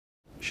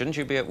Shouldn't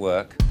you be at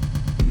work?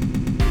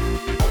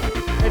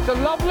 It's a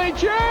lovely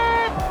chip!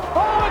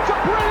 Oh, it's a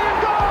brilliant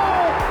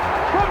goal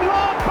from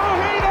Lord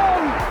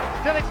Bohino!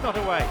 Still it's not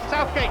away.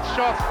 Southgate's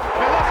shot.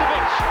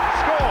 Milosevic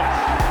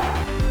scores.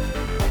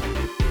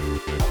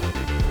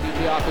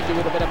 QPR could do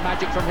with a bit of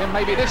magic from him.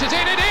 Maybe this is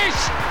it. It is!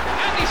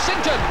 Andy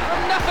Sinton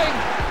from nothing.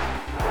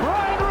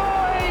 Ryan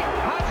Roy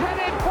has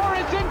headed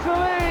Forest into the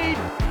lead.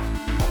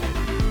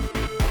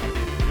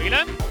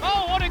 Whelan.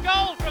 Oh, what a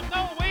goal from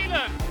Noel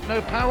Whelan.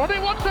 No power on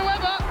it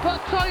whatsoever, but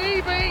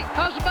Taibbi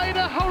has made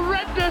a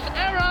horrendous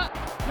error.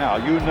 Now,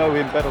 you know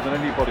him better than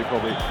anybody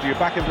probably. Do you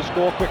back him to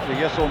score quickly,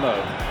 yes or no?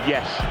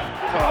 Yes.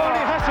 Oh, he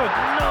hasn't!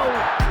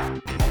 No!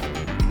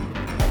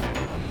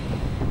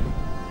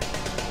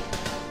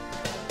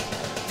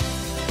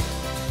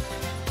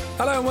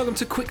 Hello and welcome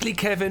to Quickly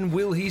Kevin,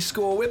 Will He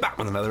Score? We're back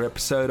with another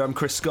episode. I'm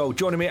Chris Skoll.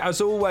 Joining me as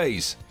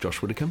always,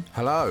 Josh Widdicombe.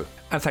 Hello.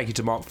 And thank you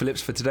to Mark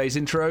Phillips for today's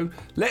intro.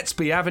 Let's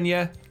be having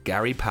you,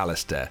 Gary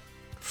Pallister.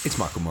 It's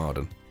Michael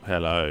Marden.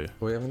 Hello.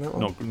 Are we having that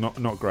one?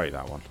 Not great,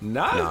 that one.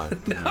 No.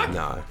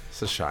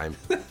 It's a shame.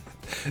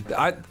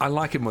 I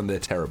like him when they're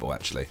terrible,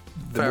 actually.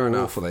 The Fair more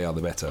enough. awful they are,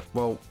 the better.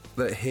 Well,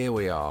 here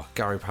we are.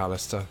 Gary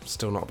Pallister,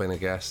 still not been a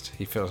guest.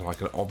 He feels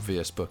like an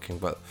obvious booking,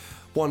 but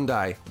one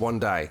day.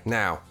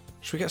 Now,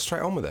 should we get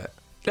straight on with it?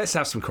 Let's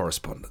have some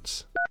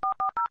correspondence.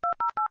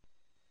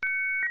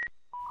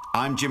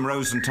 I'm Jim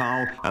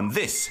Rosenthal, and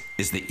this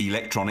is the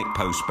Electronic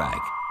Postbag.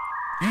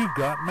 You've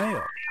got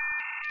mail.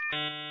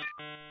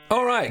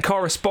 All right,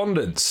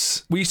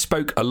 correspondence. We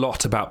spoke a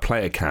lot about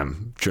Player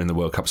Cam during the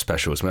World Cup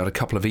specials. We had a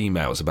couple of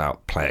emails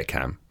about Player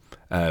Cam.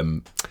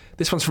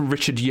 This one's from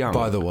Richard Young.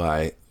 By the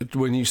way,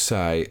 when you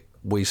say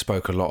we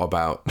spoke a lot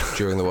about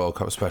during the World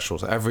Cup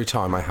specials, every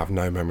time I have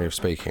no memory of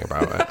speaking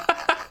about it.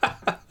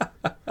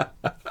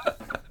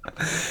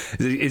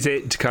 Is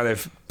it to kind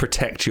of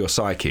protect your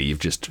psyche? You've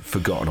just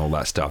forgotten all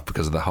that stuff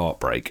because of the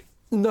heartbreak?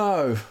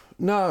 No,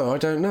 I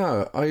don't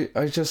know.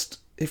 I just...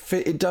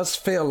 It does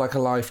feel like a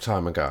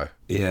lifetime ago.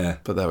 Yeah.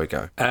 But there we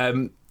go.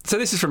 So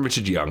this is from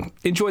Richard Young.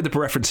 Enjoyed the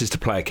references to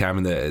Player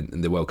Cam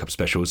in the World Cup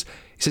specials.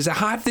 He says, I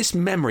have this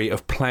memory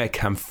of Player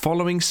Cam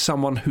following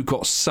someone who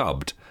got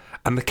subbed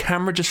and the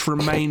camera just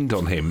remained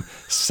on him,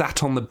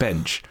 sat on the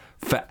bench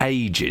for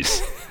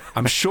ages.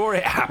 I'm sure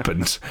it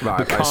happened,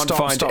 but can't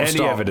find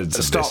any evidence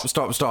of this.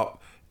 Stop.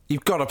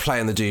 You've got to play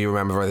in the Do You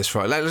Remember This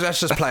Right? Let's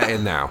just play it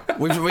in now.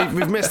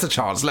 We've missed the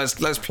chance.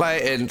 Let's play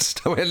it in.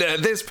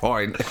 At this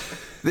point,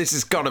 this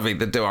has got to be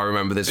the Do I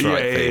Remember This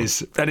Right thing. Yeah, it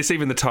is. And it's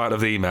even the title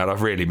of the email.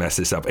 I've really messed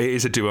this up. It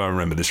is a Do I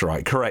Remember This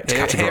Right? Correct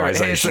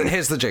categorisation.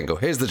 Here's the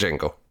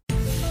jingle.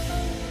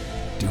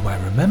 Do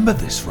I remember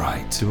this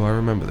right? Do I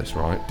remember this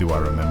right? Do I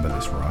remember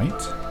this right?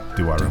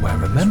 Do I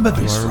remember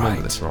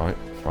this right?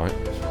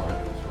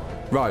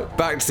 Right,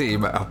 back to the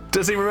email.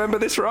 Does he remember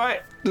this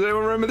right? Does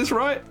anyone remember this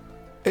right?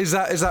 Is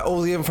that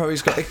all the info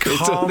he's got? It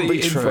It's all can't the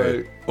be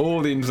true. All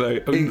the info.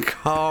 It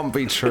can't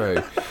be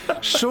true.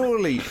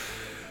 Surely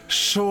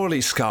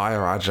Sky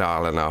are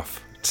agile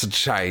enough to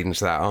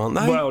change that, aren't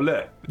they? Well,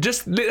 look,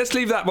 let's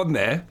leave that one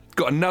there.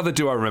 Got another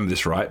Do I Remember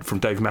This Right from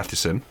Dave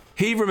Matheson.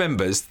 He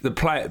remembers the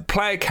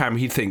player cam.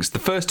 He thinks the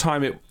first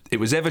time it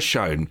was ever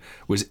shown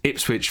was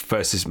Ipswich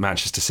versus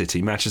Manchester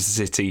City. Manchester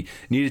City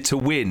needed to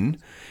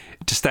win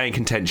to stay in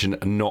contention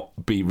and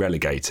not be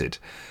relegated.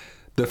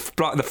 The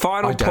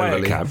final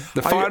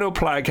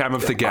player cam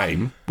of the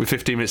game with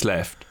 15 minutes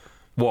left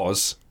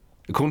was,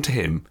 according to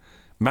him,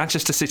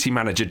 Manchester City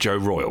manager Joe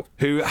Royle,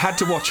 who had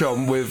to watch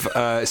on with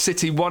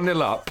City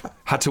 1-0 up,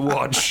 had to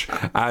watch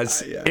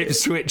as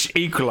Ipswich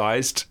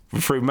equalised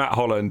through Matt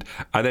Holland,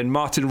 and then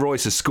Martin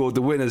Royce has scored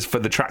the winners for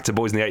the Tractor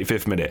Boys in the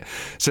 85th minute.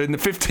 So in the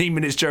 15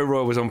 minutes Joe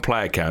Royle was on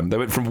player cam, they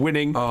went from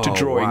winning to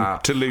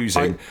drawing to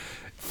losing.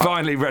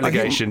 Finally,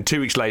 relegation. 2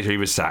 weeks later, he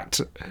was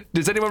sacked.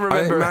 Does anyone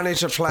remember?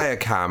 Manager player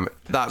cam.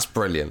 That's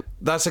brilliant.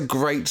 That's a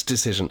great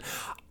decision.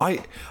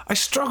 I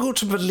struggle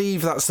to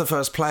believe that's the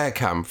first player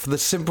cam for the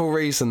simple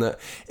reason that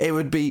it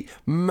would be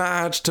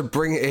mad to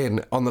bring it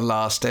in on the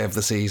last day of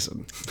the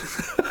season.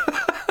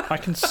 I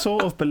can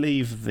sort of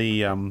believe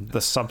the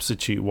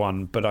substitute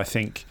one, but I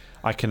think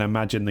I can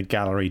imagine the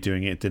gallery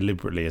doing it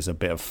deliberately as a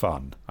bit of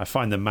fun. I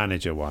find the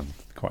manager one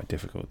quite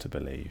difficult to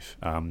believe.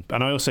 And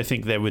I also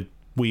think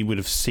we would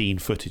have seen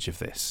footage of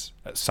this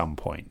at some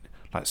point.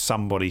 Like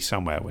somebody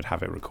somewhere would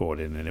have it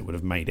recorded and it would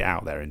have made it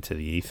out there into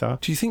the ether.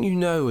 Do you think you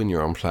know when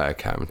you're on player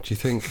cam? Do you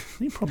think? I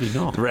think probably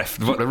not. The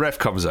ref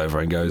comes over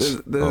and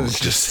goes,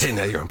 just sitting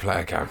there, you're on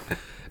player cam.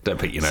 Don't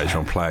pick your nose, you're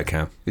on player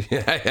cam.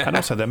 Yeah. And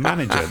also the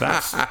manager,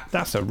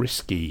 that's a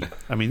risky...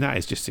 I mean, that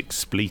is just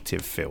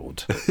expletive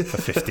filled for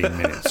 15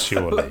 minutes,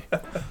 surely.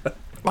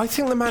 I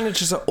think the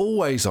managers are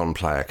always on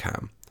player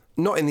cam.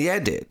 Not in the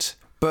edit,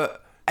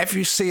 but if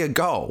you see a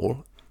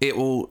goal...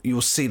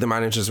 you'll see the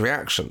manager's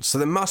reaction. So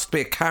there must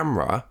be a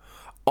camera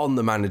on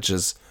the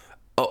managers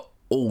at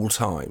all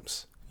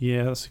times.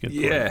 Yeah, that's a good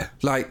point. Yeah.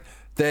 Like,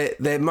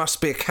 there must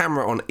be a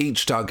camera on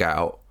each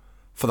dugout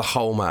for the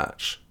whole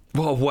match.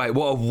 What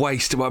a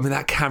waste. I mean,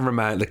 the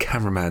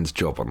cameraman's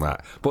job on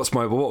that. What's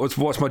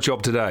my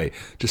job today?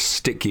 Just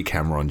stick your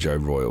camera on Joe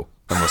Royle.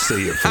 and we'll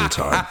see you full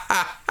time.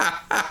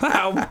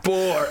 How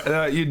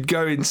bored. You'd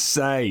go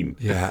insane.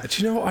 Yeah.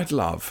 Do you know what I'd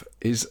love?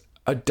 Is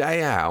a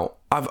day out.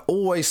 I've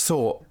always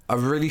thought a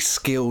really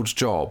skilled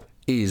job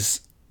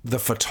is the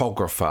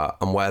photographer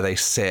and where they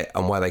sit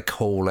and where they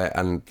call it,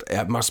 and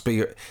it must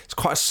be, it's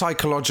quite a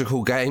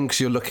psychological game because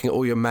you're looking at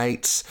all your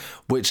mates,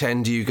 which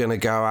end are you going to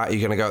go at, you're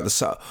going to go at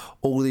the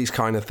all these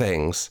kind of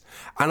things,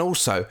 and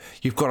also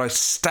you've got to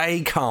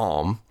stay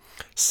calm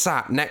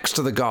sat next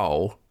to the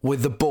goal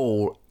with the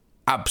ball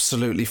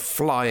absolutely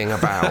flying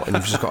about, and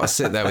you've just got to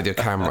sit there with your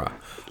camera.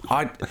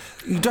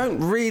 You don't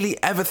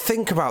really ever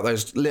think about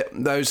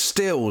those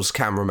stills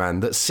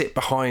cameramen that sit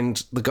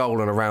behind the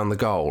goal and around the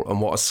goal,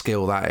 and what a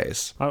skill that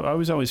is. I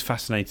was always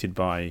fascinated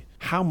by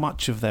how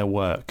much of their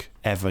work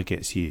ever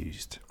gets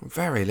used.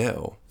 Very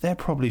little. They're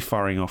probably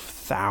firing off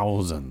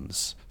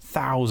thousands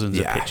of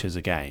pictures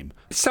a game.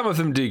 Some of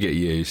them do get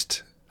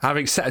used.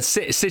 Having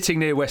sitting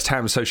near West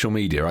Ham social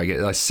media,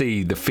 I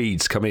see the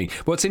feeds coming.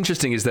 What's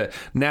interesting is that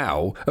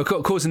now, of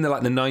course, in the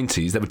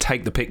 90s, they would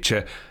take the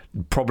picture,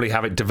 probably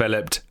have it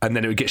developed, and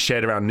then it would get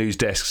shared around news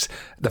desks.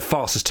 The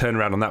fastest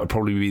turnaround on that would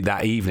probably be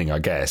that evening, I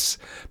guess.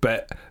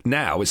 But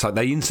now it's like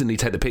they instantly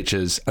take the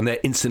pictures and they're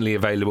instantly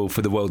available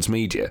for the world's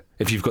media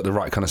if you've got the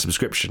right kind of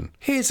subscription.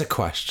 Here's a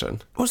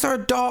question: was there a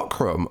dark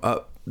room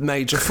at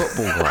major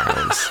football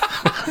grounds?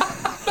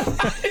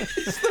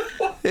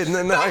 In the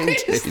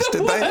 90s, It's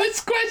the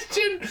worst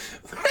question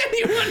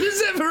anyone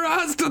has ever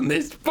asked on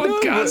this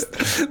podcast.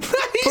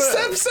 That is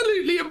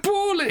absolutely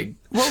appalling.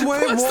 Well,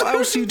 what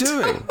else are you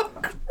doing?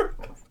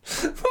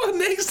 What,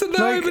 next to the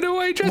home and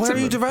away dressing Where are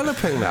you room?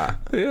 developing that?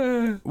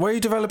 Yeah, Where are you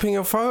developing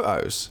your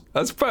photos?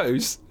 I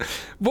suppose.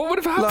 What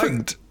would have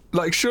happened?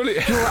 Like surely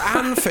You're at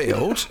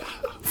Anfield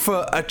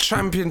for a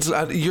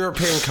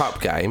European Cup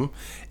game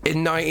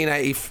in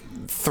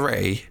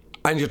 1983,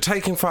 and you're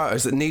taking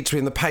photos that need to be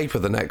in the paper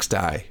the next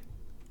day.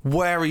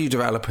 Where are you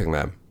developing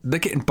them? they're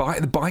getting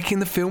biking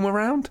the film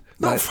around.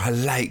 Not for a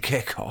late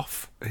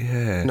kickoff.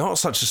 Yeah. Not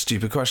such a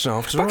stupid question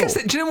after But all. I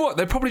guess, do you know what?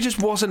 There probably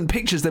just wasn't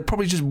pictures. There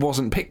probably just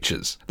wasn't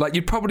pictures. Like,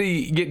 you'd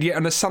probably get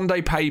on a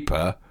Sunday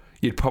paper,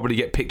 you'd probably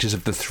get pictures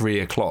of the 3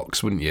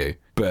 o'clocks, wouldn't you?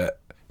 But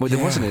there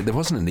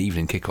wasn't an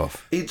evening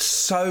kickoff. It's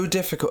so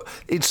difficult.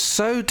 It's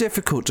so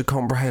difficult to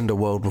comprehend a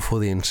world before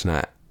the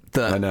internet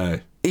that I know.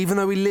 Even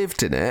though we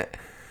lived in it,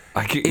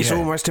 it's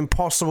almost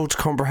impossible to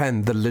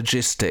comprehend the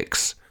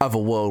logistics of a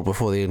world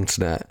before the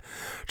internet.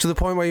 To the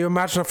point where you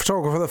imagine a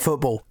photographer of the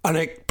football, and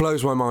it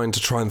blows my mind to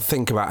try and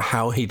think about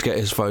how he'd get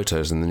his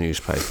photos in the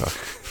newspaper.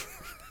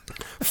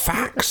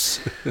 Fax?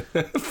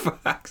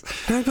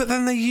 Facts. No, but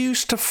then they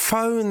used to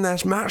phone their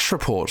match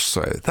reports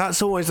through.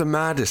 That's always the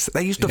maddest.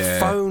 They used to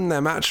phone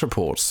their match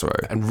reports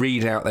through. And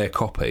read out their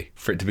copy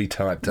for it to be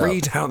typed up.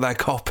 Read out their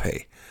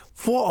copy.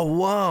 What a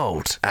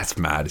world. That's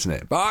mad, isn't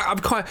it? But I'm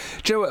quite...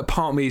 Do you know what?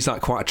 Part of me is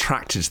like quite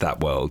attracted to that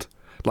world.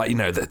 Like, you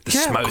know, the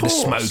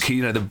smoky,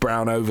 you know, the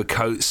brown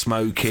overcoat,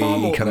 smoky. Far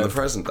more kind than of the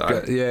present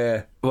day.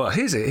 Yeah. Well,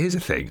 here's a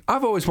thing.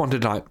 I've always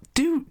wondered, like,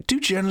 do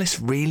journalists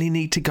really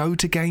need to go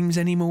to games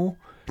anymore?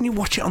 Can you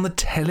watch it on the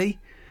telly?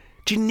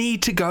 Do you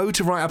need to go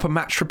to write up a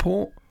match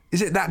report?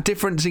 Is it that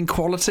difference in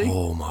quality?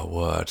 Oh, my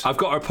word. I've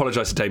got to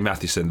apologise to Dave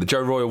Mathewson. The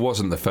Joe Royal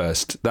wasn't the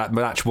first. That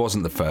match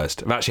wasn't the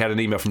first. I've actually had an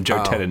email from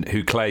Joe Tennant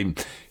who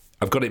claimed...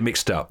 I've got it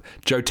mixed up.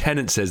 Joe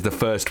Tennant says the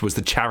first was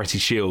the Charity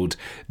Shield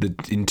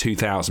in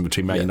 2000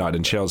 between Man United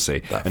and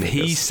Chelsea.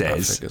 He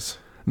says...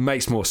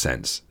 Makes more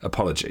sense.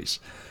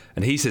 Apologies.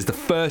 And he says the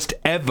first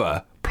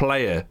ever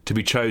player to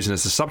be chosen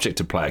as the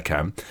subject of Player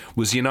Cam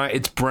was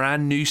United's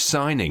brand new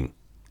signing.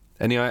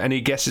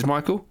 Any guesses,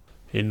 Michael?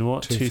 In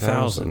what?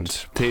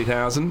 2000?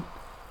 2000?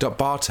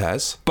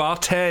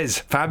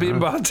 Barthez.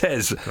 Fabian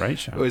Barthez. Great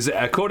show. Was,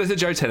 according to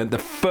Joe Tennant, the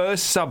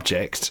first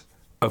subject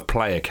of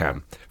Player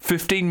Cam.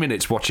 15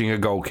 minutes watching a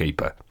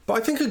goalkeeper. But I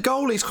think a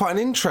goalie's quite an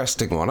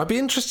interesting one. I'd be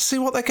interested to see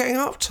what they're getting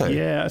up to.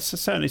 Yeah,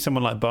 certainly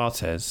someone like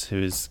Barthez,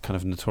 who is kind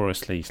of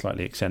notoriously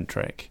slightly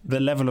eccentric. The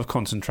level of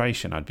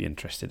concentration I'd be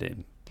interested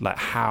in. Like,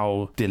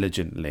 how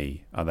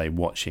diligently are they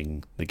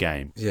watching the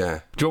game? Yeah.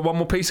 Do you want one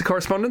more piece of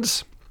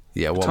correspondence?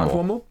 Yeah, Time for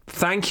one more.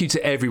 Thank you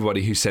to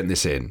everybody who sent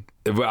this in.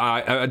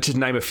 I just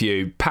name a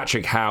few: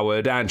 Patrick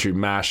Howard, Andrew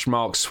Mash,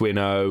 Mark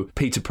Swinnow,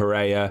 Peter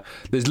Pereira.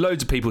 There's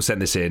loads of people sent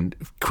this in.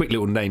 Quick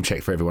little name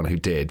check for everyone who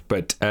did.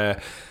 But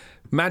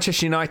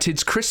Manchester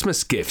United's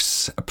Christmas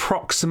gifts,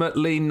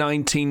 approximately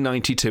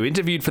 1992,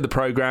 interviewed for the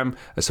programme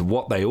as to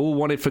what they all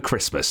wanted for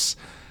Christmas.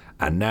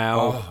 And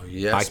now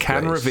I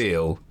can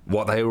reveal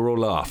what they were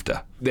all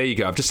after. There you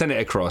go. I've just sent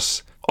it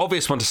across.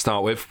 Obvious one to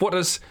start with. What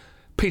does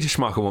Peter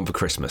Schmeichel want for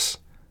Christmas?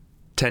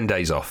 10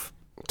 days off.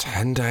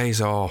 10 days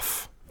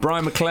off.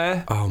 Brian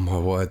McClare. Oh, my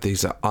word.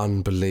 These are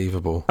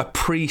unbelievable. A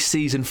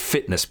pre-season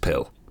fitness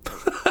pill.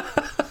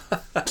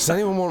 Does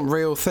anyone want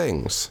real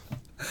things?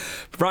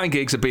 Ryan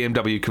Giggs, a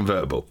BMW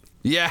convertible.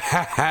 Yeah,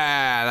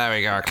 there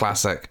we go. A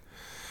classic.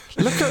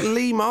 Look at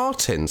Lee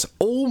Martin's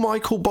all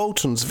Michael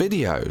Bolton's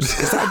videos.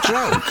 Is that a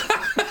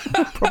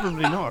joke?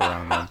 Probably not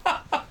around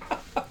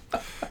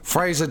then.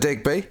 Fraser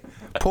Digby.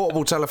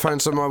 Portable telephone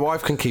so my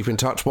wife can keep in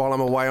touch while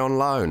I'm away on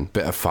loan.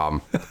 Bit of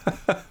fun.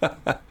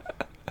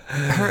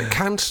 Eric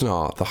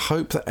Cantona, the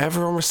hope that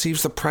everyone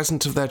receives the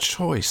present of their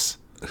choice.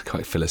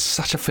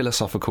 Such a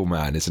philosophical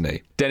man, isn't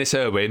he? Dennis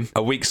Irwin,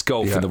 a week's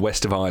golf in the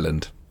west of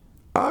Ireland.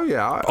 Oh,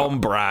 yeah. On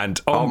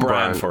brand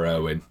for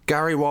Irwin.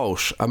 Gary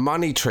Walsh, a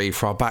money tree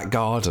for our back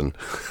garden.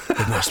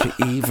 It must be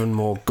even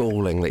more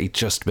galling that he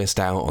just missed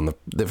out on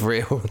the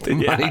real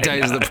money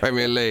days of the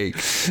Premier League.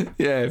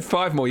 Yeah,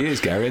 5 more years,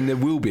 Gary, and there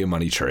will be a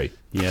money tree.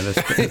 Yeah,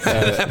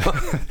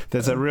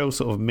 there's a real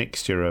sort of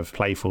mixture of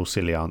playful,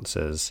 silly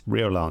answers,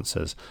 real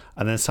answers,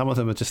 and then some of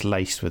them are just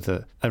laced with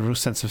a real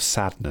sense of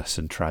sadness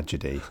and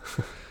tragedy.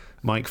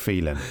 Mike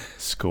Phelan,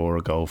 score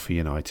a goal for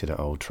United at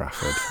Old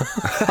Trafford.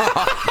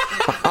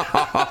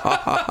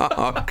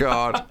 Oh,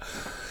 God.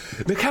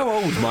 Look how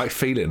old Mike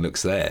Phelan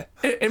looks there.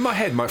 In my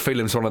head, Mike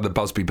Phelan's one of the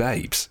Busby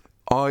Babes.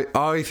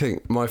 I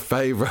think my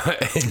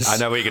favourite is... I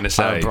know what you're going to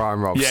say.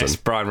 Brian Robson. Yes,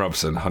 Brian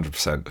Robson,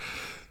 100%.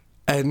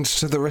 End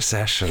to the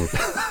recession.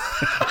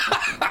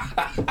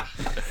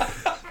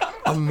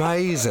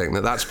 Amazing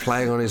that's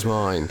playing on his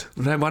mind.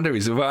 No wonder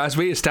as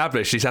we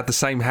established, he's had the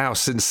same house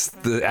since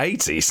the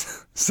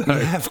 80s. So.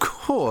 Yeah, of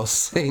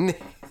course.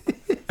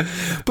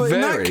 But Very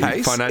in that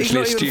case, financially he's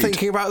not astute. even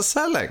thinking about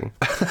selling.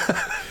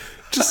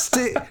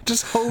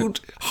 Just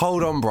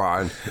hold on,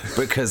 Brian,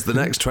 because the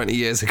next 20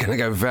 years are going to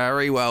go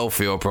very well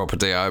for your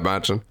property, I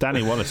imagine.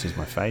 Danny Wallace is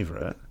my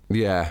favourite.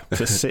 Yeah.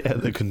 To sit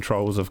at the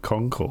controls of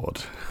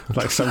Concorde,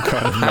 like some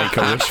kind of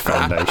Make-A-Wish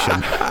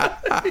foundation.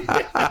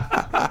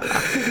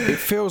 It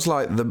feels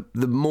like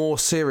the more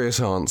serious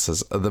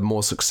answers are the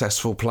more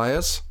successful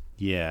players.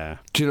 Yeah.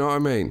 Do you know what I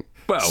mean?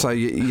 Well, so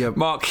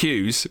Mark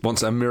Hughes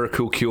wants a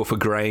miracle cure for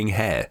greying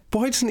hair.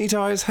 Why doesn't he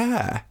dye his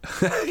hair?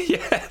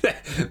 Yeah,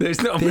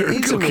 there's not a There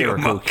miracle is a cure.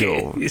 miracle Mark.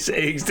 cure. It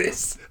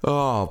exists.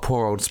 Oh,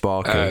 poor old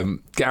Sparky.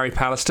 Gary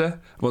Pallister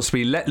wants to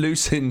be let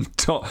loose in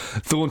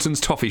Thornton's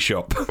toffee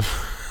shop.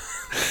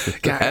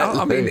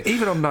 I mean,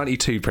 even on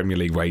 92 Premier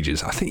League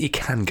wages, I think you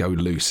can go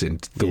loose in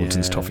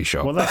Thornton's toffee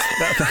shop. Well,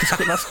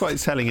 that's quite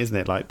telling, isn't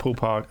it? Like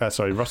Russell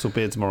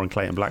Beardsmore and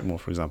Clayton Blackmore,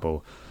 for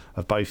example,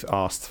 have both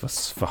asked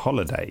for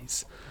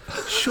holidays.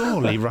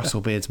 Surely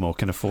Russell Beardsmore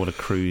can afford a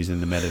cruise in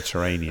the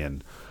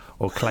Mediterranean,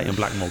 or Clayton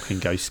Blackmore can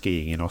go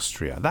skiing in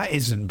Austria. That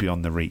isn't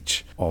beyond the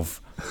reach of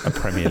a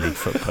Premier League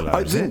footballer.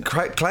 I think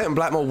Clayton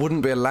Blackmore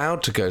wouldn't be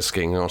allowed to go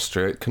skiing in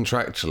Austria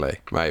contractually,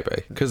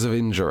 maybe, because of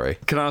injury.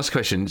 Can I ask a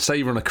question? Say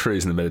you're on a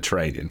cruise in the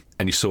Mediterranean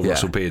and you saw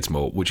Russell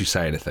Beardsmore, would you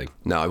say anything?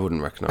 No, I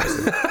wouldn't recognise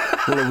him.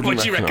 Well,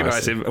 would you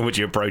recognise him and would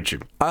you approach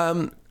him?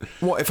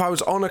 What if I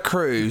was on a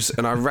cruise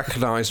and I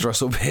recognised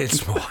Russell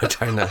Beardsmore?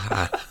 I don't know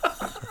how.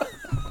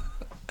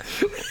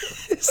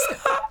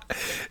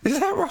 Is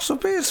that Russell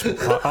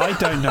Beardsmore? I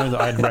don't know that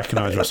I'd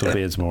recognise Russell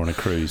Beardsmore on a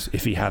cruise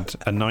if he had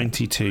a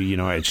 92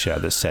 United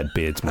shirt that said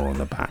Beardsmore on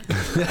the back.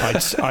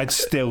 I'd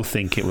still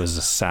think it was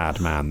a sad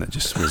man that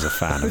just was a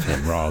fan of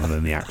him rather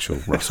than the actual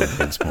Russell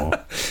Beardsmore.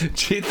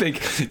 Do you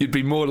think you'd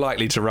be more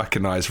likely to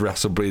recognise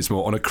Russell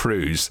Beardsmore on a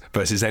cruise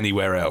versus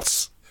anywhere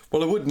else?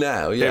 Well, I would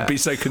now, yeah. It'd be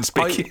so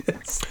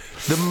conspicuous.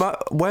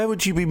 Where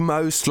would you be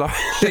most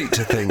likely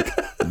to think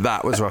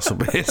that was Russell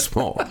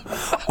Beardsmore?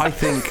 I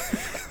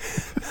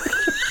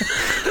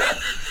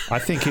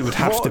think it would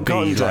have to be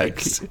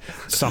context? like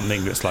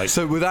something that's like...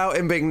 So without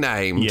him being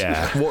named,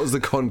 yeah. What was the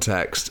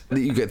context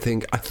that you could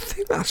think, I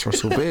think that's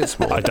Russell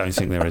Beardsmore? I don't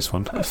think there is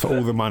one. For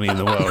all the money in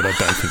the world, I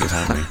don't think it's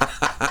happening.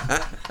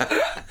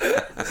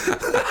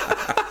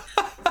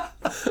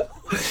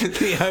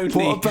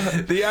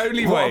 The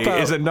only way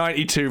is a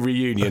 92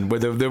 reunion where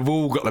they've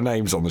all got the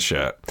names on the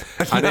shirt.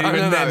 And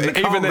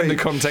even then the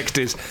context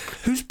is,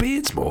 who's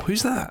Beardsmore?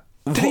 Who's that?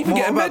 Did he even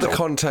get a medal? The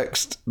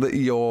context that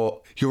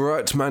you're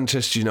at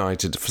Manchester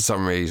United for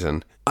some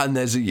reason and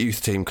there's a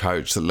youth team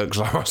coach that looks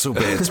like Russell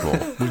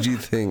Beardsmore? Would you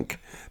think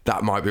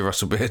that might be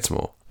Russell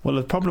Beardsmore? Well,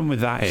 the problem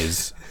with that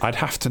is I'd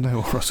have to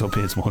know what Russell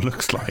Beardsmore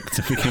looks like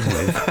to begin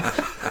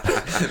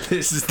with.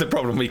 This is the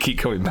problem we keep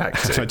coming back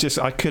to.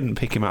 So I couldn't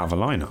pick him out of a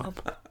lineup.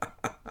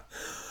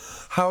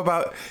 How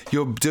about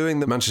you're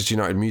doing the Manchester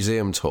United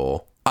Museum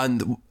tour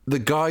and the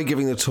guy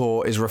giving the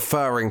tour is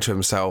referring to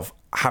himself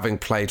having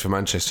played for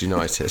Manchester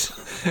United.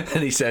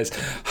 And he says,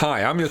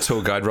 "Hi, I'm your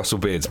tour guide, Russell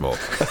Beardsmore.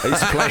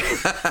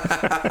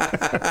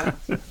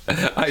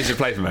 I used to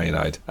play for Man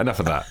United. Enough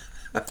of that."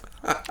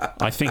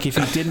 I think if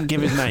he didn't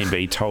give his name, but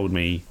he told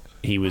me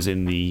he was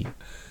in the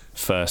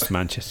first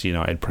Manchester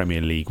United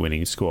Premier League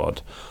winning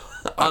squad,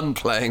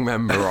 unplaying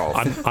member of.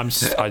 I'm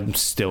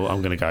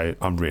going to go,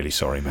 I'm really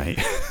sorry, mate.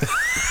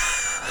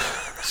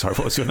 Sorry,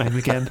 what was your name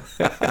again?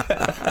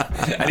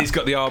 And he's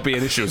got the RB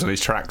initials on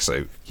his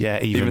tracksuit.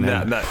 Yeah, even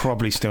then, that,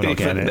 probably still not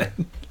getting it.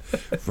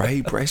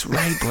 Ray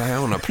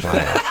Brown, a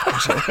player.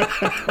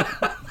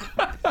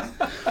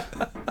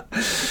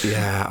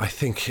 Yeah, I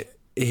think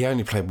he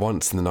only played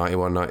once in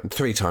the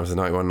 3 times in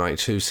the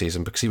 91-92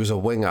 season because he was a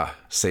winger.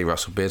 See,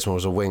 Russell Beardsmore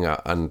was a winger,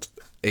 and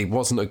it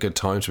wasn't a good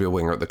time to be a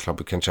winger at the club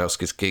with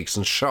Kanchelskis, Giggs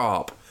and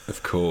Sharp.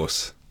 Of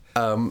course.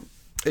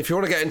 If you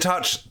want to get in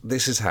touch,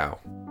 this is how.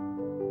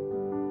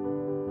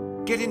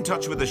 Get in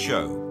touch with the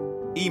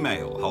show.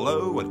 Email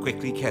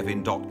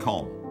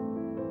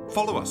hello@quicklykevin.com.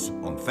 Follow us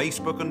on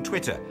Facebook and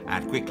Twitter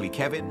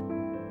 @quicklykevin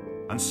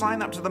and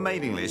sign up to the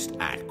mailing list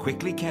at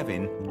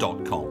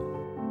quicklykevin.com.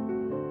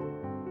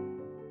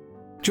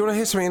 Do you want to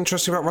hear something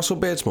interesting about Russell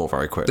Beardsmore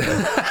very quickly?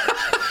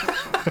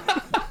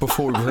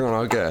 Before we bring on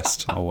our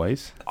guest.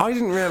 Always. I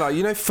didn't realise,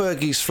 you know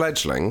Fergie's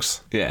Fledglings?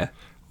 Yeah.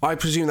 I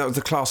presume that was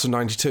the class of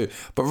 92.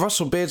 But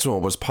Russell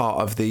Beardsmore was part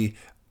of the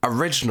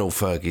original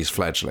Fergie's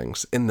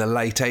Fledglings in the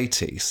late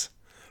 80s,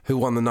 who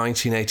won the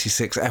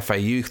 1986 FA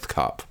Youth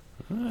Cup.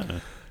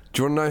 Ah.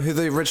 Do you want to know who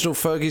the original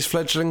Fergie's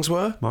Fledglings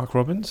were? Mark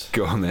Robbins.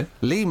 Go on then.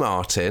 Lee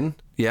Martin,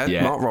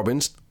 Mark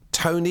Robbins,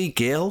 Tony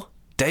Gill,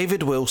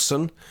 David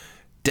Wilson,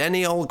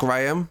 Denny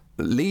Graham,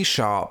 Lee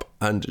Sharp,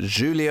 and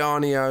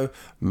Giuliano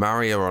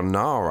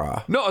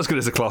Marinara. Not as good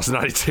as the class of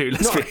 92.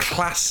 Not a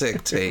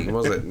classic team,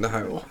 was it?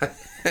 No.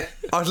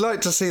 I'd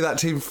like to see that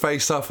team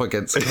face off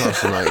against the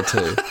class of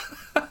 92.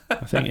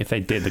 I think if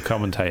they did, the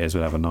commentators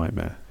would have a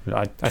nightmare.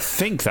 I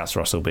think that's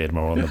Russell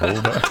Beardmore on the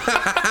ball.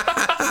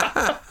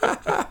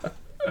 But...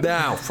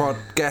 Now, for our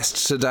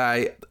guest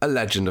today, a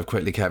legend of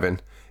Quickly Kevin.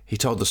 He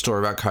told the story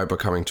about Cobra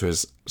coming to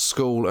his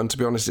school, and to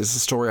be honest, it's the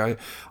story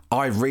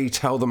I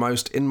retell the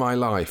most in my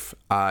life.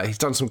 He's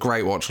done some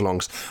great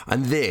watch-alongs,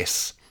 and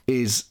this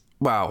is,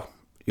 well,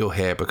 you'll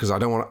hear because I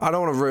don't want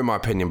to ruin my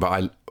opinion,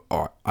 but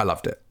I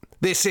loved it.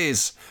 This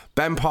is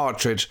Ben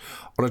Partridge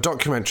on a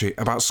documentary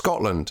about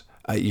Scotland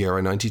at Euro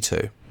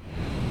 92.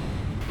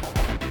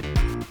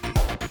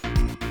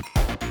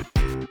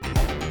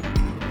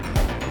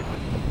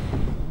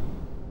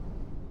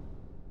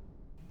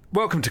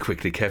 Welcome to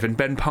Quickly Kevin.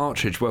 Ben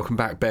Partridge. Welcome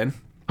back, Ben.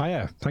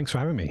 Hiya, thanks for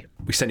having me.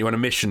 We sent you on a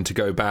mission to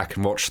go back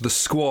and watch The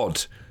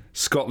Squad,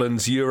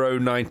 Scotland's Euro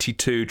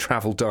 92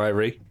 travel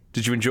diary.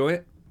 Did you enjoy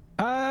it?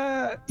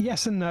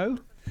 Yes and no.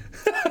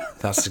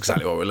 That's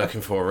exactly what we're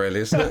looking for,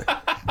 really, isn't it?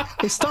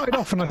 It started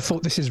off and I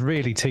thought, this is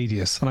really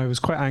tedious, and I was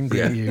quite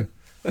angry at you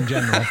in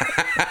general.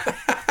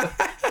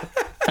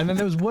 And then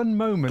there was one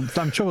moment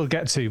that I'm sure we'll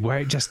get to where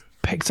it just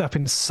picked up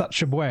in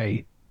such a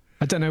way.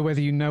 I don't know whether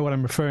you know what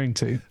I'm referring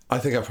to. I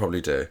think I probably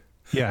do.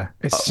 Yeah,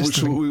 it's just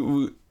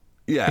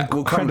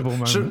incredible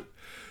moment.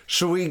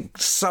 Should we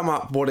sum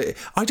up what it...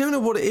 I don't know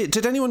what it is.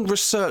 Did anyone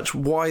research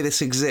why this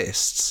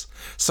exists?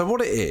 So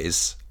what it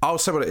is, I'll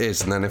say what it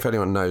is, and then if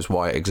anyone knows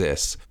why it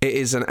exists. It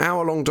is an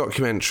hour-long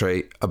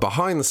documentary, a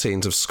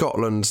behind-the-scenes of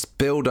Scotland's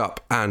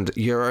build-up and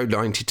Euro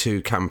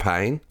 92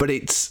 campaign, but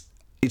it's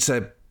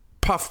a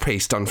puff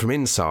piece done from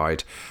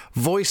inside,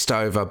 voiced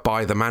over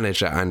by the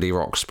manager, Andy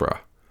Roxburgh.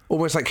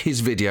 Almost like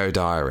his video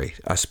diary,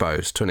 I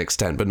suppose, to an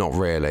extent, but not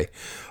really.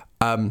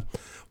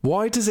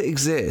 Why does it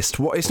exist?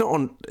 What? It's not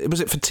on...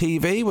 Was it for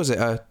TV? Was it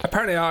a...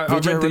 Apparently, I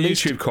read the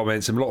YouTube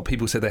comments, and a lot of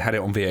people said they had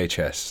it on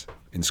VHS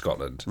in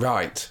Scotland.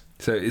 Right.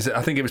 So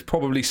I think it was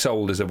probably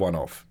sold as a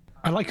one-off.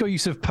 I like your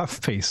use of puff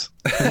piece.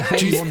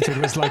 What you wanted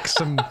was like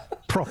some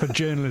proper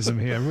journalism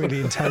here,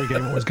 really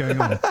interrogating what was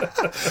going on.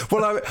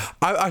 Well,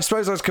 I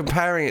suppose I was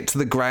comparing it to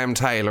the Graham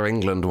Taylor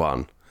England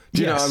one.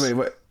 Do you know what I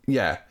mean?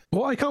 Yeah.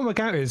 What I can't work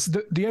out is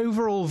the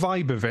overall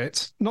vibe of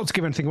it, not to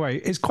give anything away,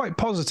 is quite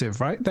positive,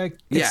 right?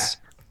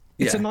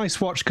 It's a nice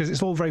watch because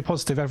it's all very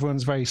positive.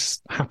 Everyone's very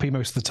happy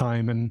most of the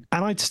time. And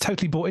I just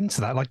totally bought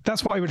into that. Like,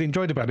 that's what I really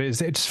enjoyed about it,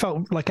 is it just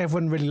felt like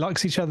everyone really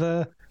likes each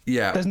other.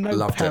 Yeah, there's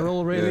no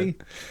peril, really.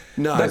 Yeah.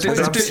 No,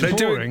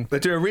 they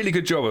do a really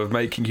good job of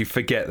making you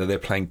forget that they're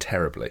playing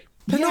terribly.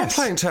 They're not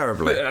playing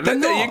terribly.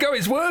 There you go,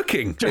 it's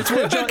working. It's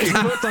working.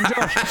 Worked on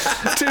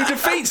Josh. 2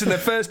 defeats in their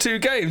first 2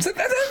 games. They're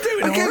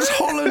doing it against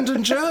Holland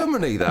and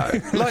Germany, though.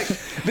 Like,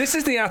 this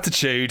is the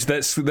attitude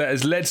that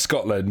has led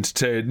Scotland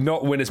to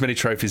not win as many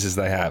trophies as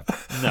they have.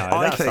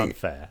 No, that's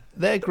unfair.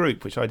 Their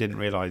group, which I didn't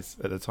realise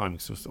at the time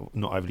because I was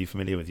not overly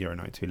familiar with Euro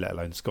 92, let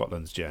alone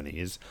Scotland's journey,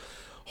 is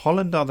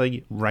Holland are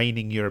the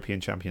reigning European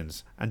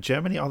champions and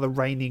Germany are the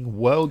reigning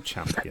world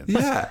champions.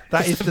 Yeah.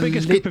 That is the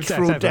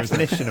literal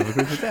definition of a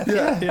group of death.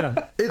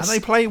 Yeah. And they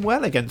play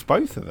well against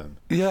both of them.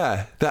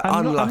 Yeah, they're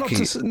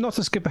unlucky. Not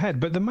to skip ahead,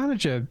 but the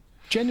manager,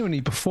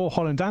 genuinely, before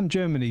Holland and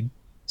Germany,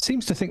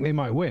 seems to think they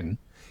might win.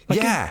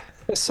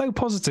 It's so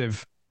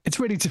positive. It's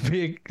really to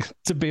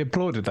be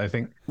applauded, I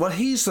think. Well,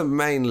 he's the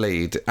main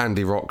lead,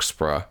 Andy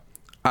Roxburgh,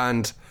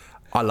 and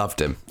I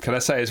loved him. Can I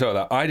say as well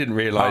that I didn't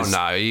realise...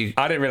 I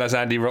didn't realise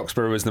Andy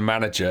Roxburgh was the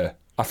manager.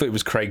 I thought it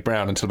was Craig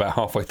Brown until about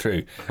halfway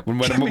through. When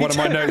one of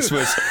my notes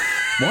was,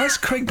 why is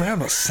Craig Brown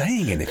not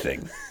saying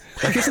anything?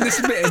 Like, isn't this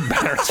a bit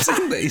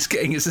embarrassing that he's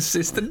getting his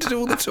assistant to do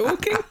all the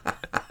talking?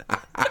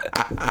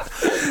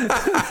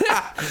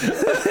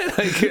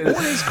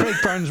 What is Craig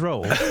Brown's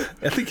role?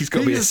 I think he's got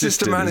to be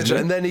assistant manager,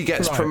 and then he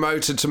gets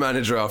promoted to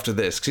manager after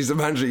this because he's the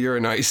manager at Euro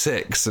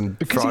 96 and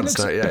France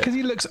 98. Because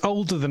he looks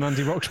older than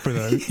Andy Roxburgh,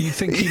 though, you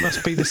think he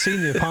must be the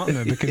senior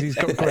partner because he's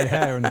got grey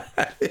hair, and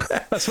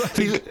that's what I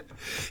think.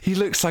 He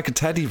looks like a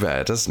teddy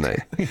bear, doesn't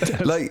he? He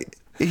does. Like,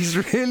 He's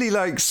really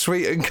like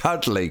sweet and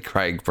cuddly,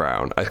 Craig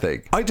Brown, I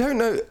think. I don't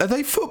know. Are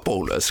they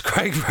footballers,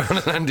 Craig Brown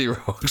and Andy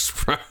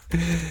Roxburgh?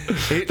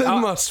 There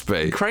must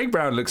be. Craig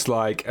Brown looks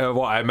like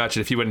what I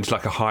imagine if you went into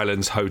like a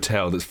Highlands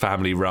hotel that's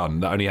family run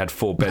that only had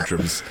 4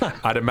 bedrooms.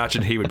 I'd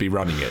imagine he would be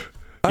running it.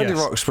 Andy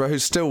Roxburgh,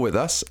 who's still with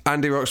us.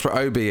 Andy Roxburgh,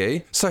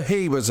 OBE. So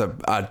he was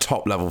a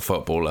top-level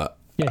footballer.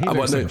 Yeah, he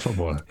was a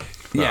footballer.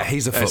 Yeah,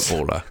 he's a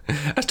footballer.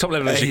 As top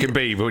level as you can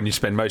be when you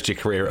spend most of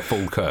your career at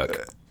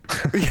Falkirk.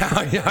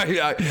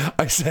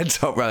 I said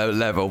top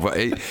level, but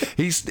he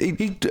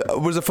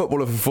was a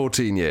footballer for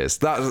 14 years.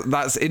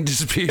 That's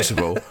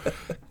indisputable.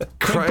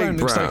 Craig Brown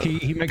looks like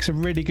he makes a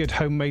really good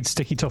homemade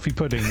sticky toffee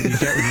pudding that you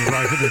get when you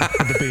arrive at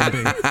the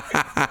B&B.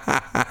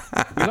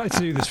 We like to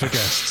do this for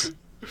guests.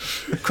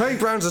 Craig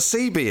Brown's a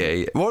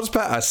CBE. What's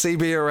better,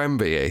 CBE or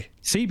MBE?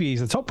 CBE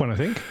is the top one, I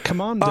think.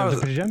 Commander of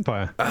the British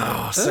Empire.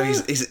 Oh, so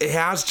he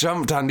has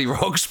jumped Andy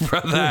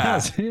Roxburgh there. He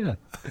has, yeah.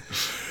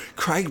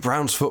 Craig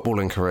Brown's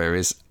footballing career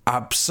is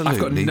absolutely...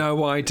 I've got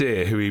no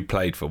idea who he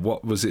played for.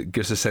 What was it?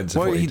 Give us a sense of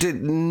what he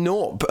did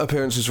 0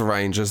 appearances for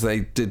Rangers. They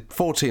did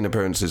 14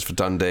 appearances for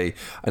Dundee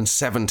and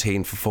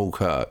 17 for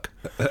Falkirk.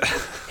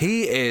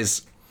 He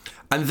is...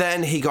 And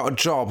then he got a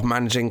job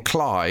managing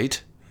Clyde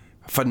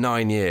for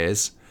 9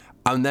 years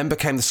and then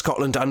became the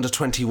Scotland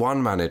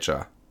under-21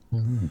 manager.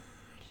 Mm-hmm.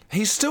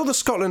 He's still the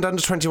Scotland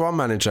under-21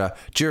 manager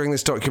during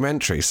this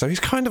documentary, so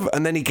he's kind of...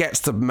 And then he gets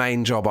the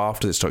main job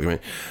after this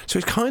documentary. So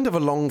he's kind of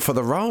along for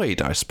the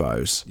ride, I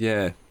suppose.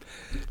 Yeah.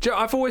 Joe,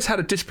 I've always had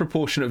a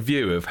disproportionate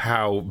view of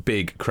how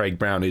big Craig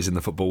Brown is in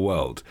the football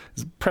world.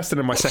 Preston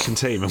in my second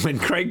team, and when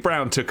Craig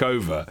Brown took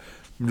over...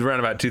 around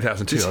about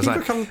 2002, I was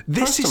like,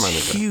 this is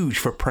manager? Huge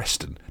for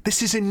Preston.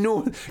 This is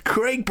enormous.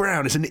 Craig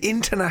Brown is an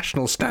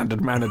international standard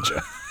manager.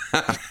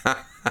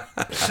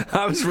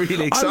 I was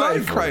really excited. I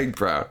like Craig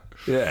Brown.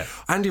 Yeah.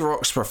 Andy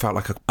Roxburgh felt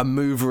like a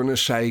mover and a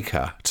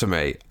shaker to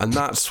me. And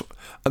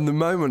the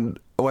moment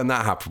when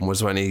that happened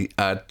was when he,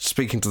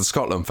 speaking to the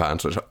Scotland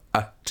fans, which,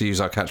 to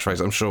use our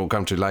catchphrase, I'm sure we'll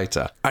come to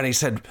later, and he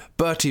said,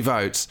 Bertie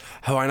Votes,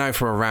 who I know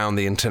from around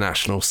the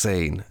international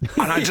scene.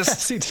 And I just...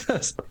 Yes, he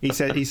does. He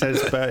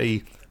says,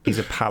 Bertie... He's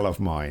a pal of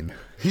mine.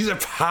 He's a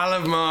pal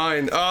of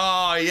mine.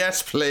 Oh,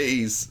 yes,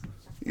 please.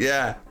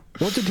 Yeah.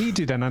 What did he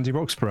do then, Andy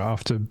Roxburgh,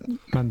 after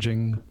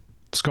managing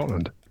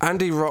Scotland?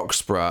 Andy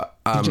Roxburgh...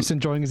 He's just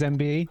enjoying his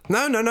MBE?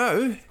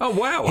 No. Oh,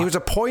 wow. He was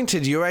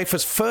appointed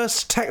UEFA's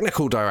first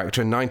technical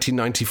director in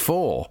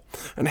 1994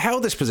 and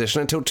held this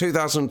position until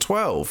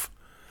 2012.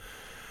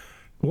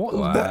 What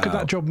could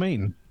that job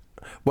mean?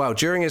 Well,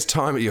 during his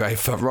time at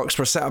UEFA,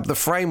 Roxburgh set up the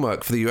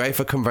framework for the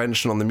UEFA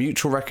Convention on the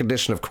Mutual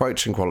Recognition of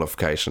Coaching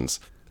Qualifications.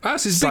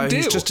 That's his big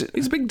deal.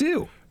 He's a big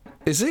deal.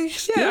 Is he?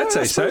 Yeah, I'd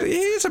say so. He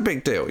is a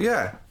big deal,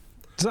 yeah.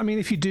 Does that mean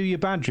if you do your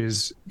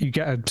badges, you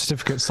get a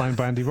certificate signed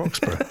by Andy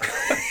Roxburgh?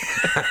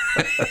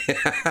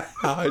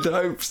 I'd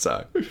hope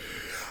so.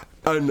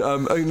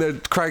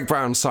 And Craig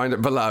Brown signed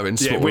it below in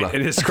smaller. Yeah,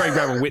 it's Craig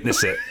Brown will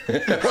witness it.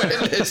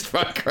 Witnessed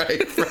by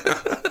Craig Brown.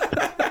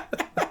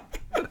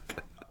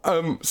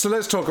 So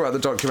let's talk about the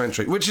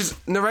documentary, which is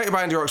narrated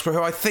by Andy Roxburgh,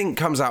 who I think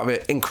comes out of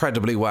it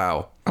incredibly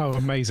well. Oh,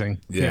 amazing.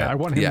 Yeah, I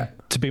want him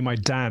to be my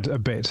dad a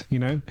bit, you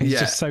know? He's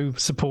just so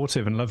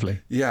supportive and lovely.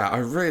 Yeah, I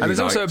really And there's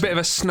also a bit of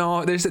a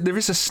snark... There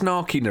is a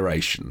snarky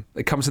narration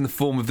that comes in the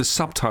form of the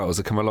subtitles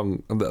that come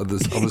along on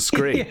the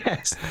screen.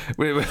 Yes.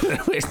 with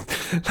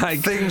like,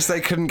 things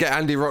they couldn't get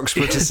Andy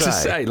Roxburgh to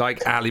say.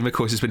 Like, Ali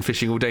McCoy has been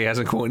fishing all day,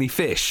 hasn't caught any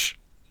fish.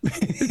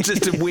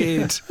 Just a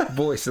weird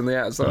voice on the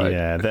outside.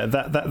 Yeah,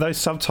 those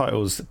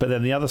subtitles, but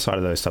then the other side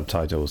of those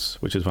subtitles,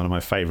 which is one of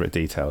my favourite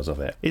details of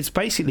it, it's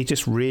basically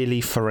just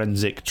really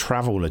forensic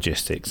travel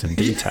logistics and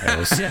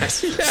details.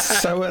 Yes. Yeah.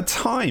 So at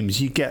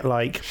times you get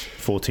like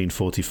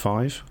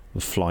 1445,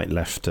 the flight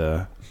left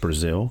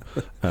Brazil,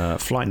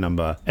 flight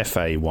number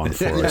FA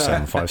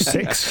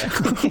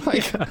 140756.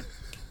 Like,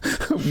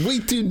 we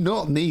do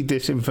not need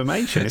this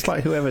information. It's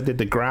like whoever did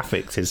the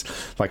graphics is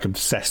like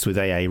obsessed with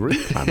AA route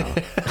planner.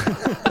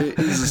 It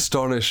is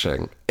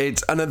astonishing.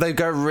 And they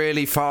go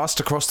really fast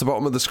across the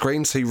bottom of the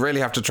screen, so you really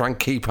have to try and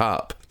keep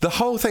up. The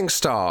whole thing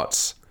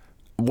starts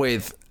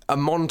with a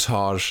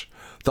montage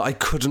that I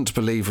couldn't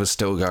believe was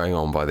still going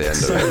on by the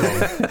end of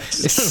it.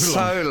 It's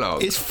so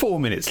long. It's 4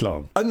 minutes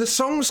long. And the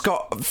song's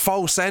got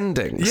false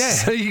endings. Yeah.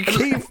 So you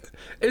keep...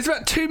 It was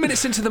about 2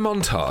 minutes into the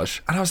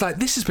montage, and I was like,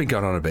 this has been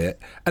going on a bit.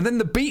 And then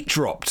the beat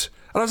dropped.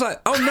 And I was like,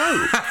 oh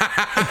no.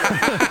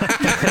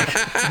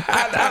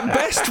 at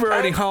best, we're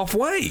only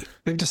halfway.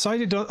 They've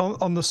decided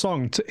on the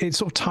song, it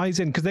sort of ties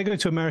in, because they go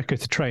to America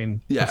to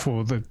train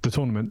before the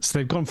tournament. So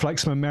they've gone for like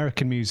some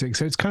American music.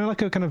 So it's kind of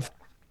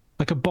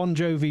like a Bon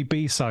Jovi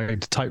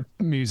B-side type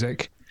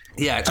music.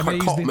 Yeah, it's quite a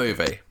cop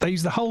movie. They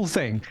use the whole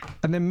thing.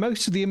 And then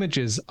most of the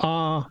images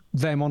are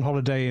them on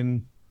holiday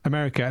in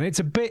America. And it's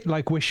a bit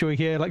like Wish You Were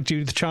Here, like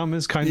Judith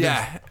Chalmers kind of.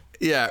 Yeah.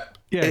 Yeah,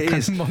 kind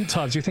of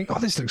montage. You think, oh,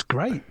 this looks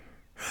great.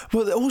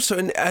 Well, also,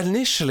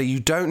 initially, you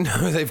don't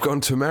know they've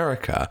gone to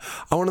America.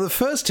 And one of the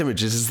first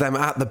images is them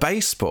at the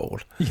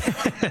baseball.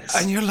 Yes.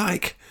 And you're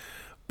like,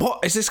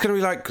 what is this going to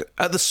be like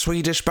at the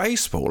Swedish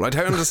baseball? I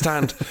don't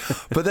understand.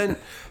 But then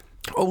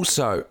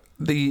also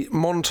the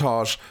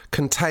montage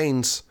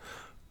contains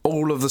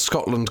all of the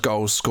Scotland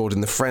goals scored in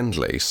the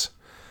friendlies,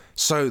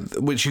 so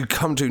which you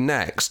come to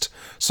next.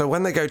 So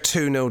when they go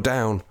 2-0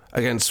 down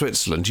against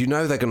Switzerland, you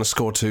know they're going to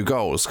score 2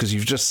 goals because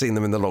you've just seen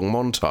them in the long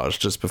montage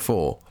just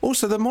before.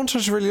 Also, the montage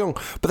is really long,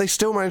 but they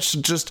still managed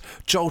to just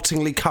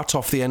joltingly cut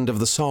off the end of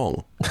the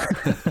song.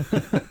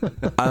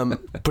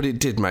 But it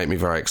did make me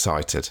very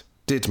excited.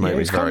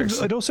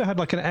 It also had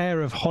like an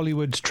air of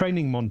Hollywood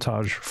training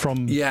montage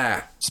from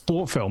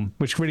sport film,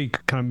 which really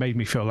kind of made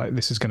me feel like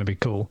this is going to be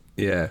cool.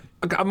 Yeah.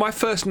 Okay, my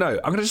first note,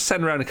 I'm going to just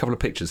send around a couple of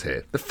pictures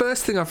here. The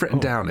first thing I've written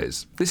down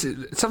is, this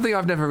is something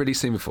I've never really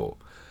seen before.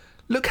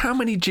 Look how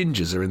many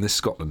gingers are in this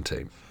Scotland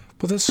team.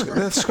 Well, they're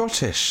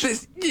Scottish.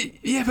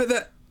 Yeah, but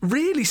they're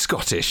really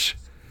Scottish.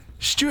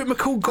 Stuart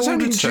McCall,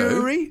 Gordon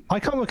Jury. I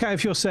can't work out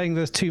if you're saying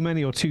there's too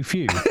many or too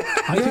few.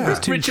 I think there's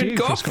too few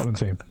for the Scotland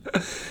team.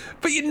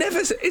 But you never...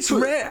 It's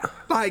rare.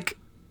 Like,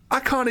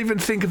 I can't even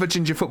think of a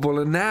ginger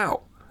footballer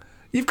now.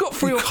 You've got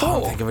 3 or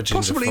 4,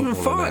 possibly even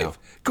 5. Now.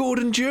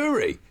 Gordon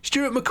Jury,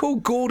 Stuart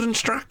McCall, Gordon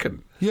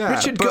Strachan,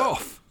 Richard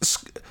Gough.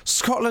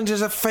 Scotland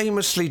is a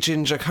famously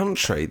ginger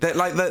country.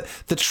 Like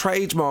the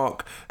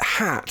trademark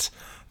hat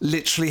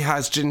literally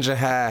has ginger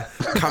hair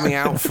coming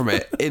out from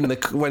it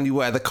when you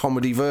wear the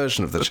comedy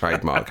version of the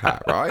trademark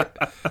hat, right?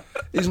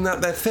 Isn't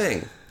that their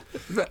thing?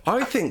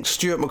 I think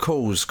Stuart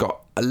McCall's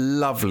got a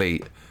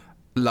lovely,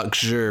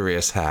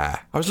 luxurious hair.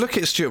 I was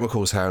looking at Stuart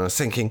McCall's hair and I was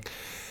thinking,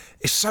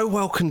 it's so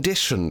well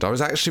conditioned. I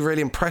was actually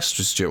really impressed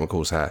with Stuart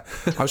McCall's hair.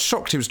 I was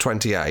shocked he was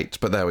 28,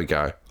 but there we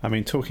go. I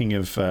mean, talking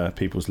of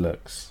people's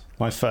looks,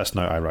 my first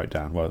note I wrote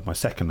down, well, my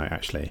second note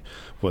actually,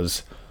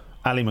 was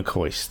Ali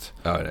McCoist.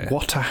 Oh, yeah.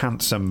 What a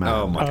handsome man.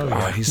 Oh, my God.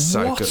 Yeah. He's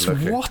so good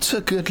looking. What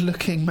a good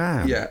looking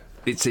man. Yeah.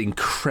 It's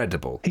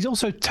incredible. He's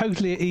also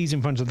totally at ease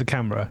in front of the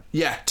camera.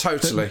 Yeah,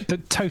 totally.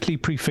 That totally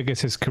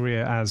prefigures his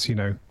career as,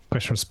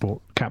 professional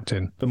sport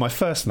captain. But my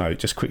first note,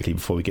 just quickly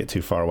before we get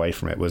too far away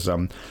from it, was I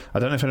don't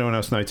know if anyone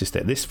else noticed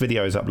it. This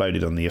video is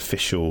uploaded on the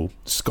official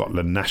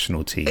Scotland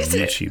national team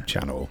YouTube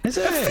channel. Is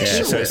it?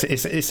 Yeah, so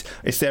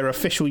it's their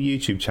official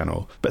YouTube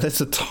channel. But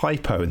there's a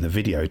typo in the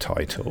video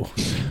title,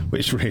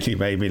 which really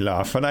made me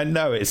laugh. And I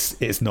know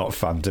it's not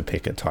fun to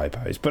pick at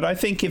typos, but I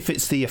think if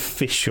it's the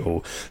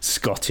official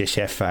Scottish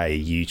FA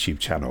YouTube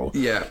channel,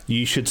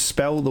 you should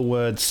spell the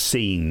word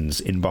scenes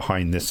in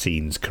behind the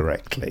scenes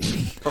correctly.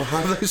 Oh,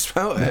 how do they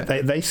spell it?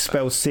 They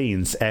spell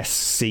scenes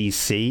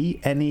SCCNES.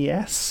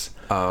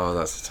 Oh,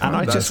 that's a typo.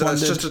 And that's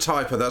just a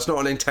typo. That's not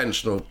an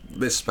intentional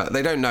misspell.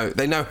 They don't know.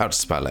 They know how to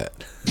spell it.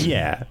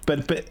 Yeah,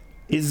 but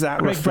is that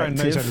Greg Brown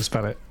reflective? knows how to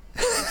spell it.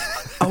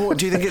 Oh,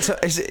 do you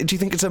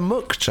think it's a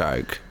muck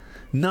joke?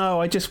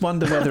 No, I just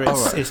wonder whether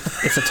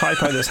it's a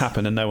typo that's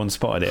happened and no one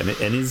spotted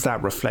it, and is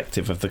that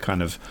reflective of the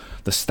kind of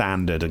the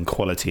standard and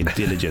quality and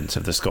diligence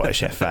of the Scottish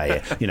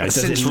FA?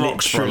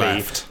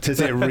 Does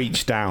it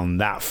reach down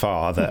that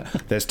far that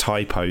there's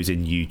typos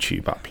in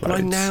YouTube uploads?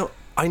 Well,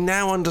 I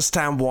now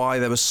understand why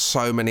there were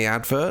so many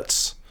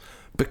adverts,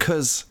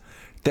 because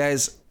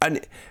there's an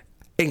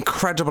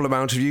incredible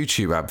amount of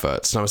YouTube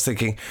adverts, and I was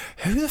thinking,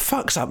 who the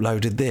fuck's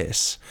uploaded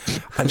this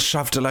and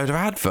shoved a load of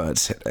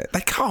adverts in it?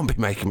 They can't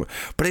be making...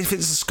 But if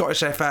it's the Scottish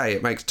FA,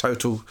 it makes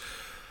total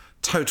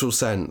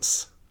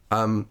sense.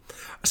 So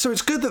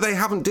it's good that they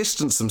haven't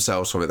distanced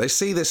themselves from it. They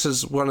see this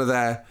as one of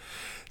their...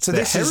 So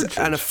this heritage. Is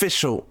an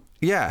official...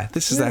 Yeah,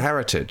 this is their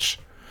heritage.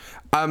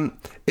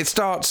 It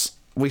starts...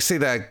 We see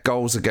their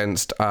goals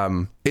against...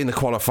 in the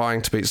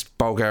qualifying to beat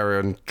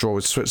Bulgaria and draw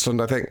with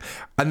Switzerland, I think.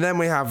 And then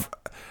we have...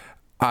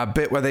 a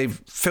bit where they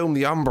filmed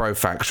the Umbro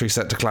factory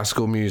set to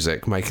classical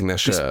music, making their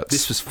shirts.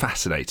 This was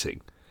fascinating.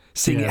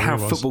 Seeing how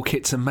football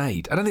kits are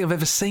made. I don't think I've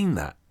ever seen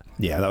that.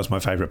 Yeah, that was my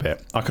favourite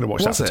bit. I could have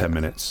watched that for 10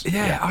 minutes.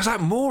 Yeah, I was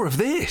like, more of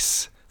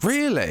this.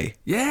 Really?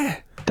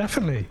 Yeah.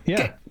 Definitely,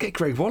 yeah. Get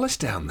Greg Wallace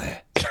down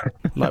there.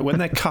 Like when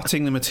they're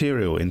cutting the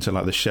material into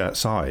like the shirt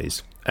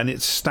size, and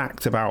it's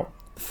stacked about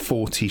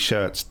 40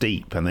 shirts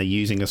deep, and they're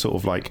using a sort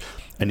of like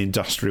an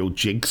industrial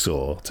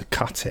jigsaw to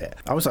cut it.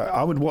 I was like,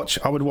 I would watch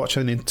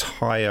an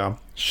entire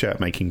shirt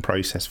making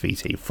process,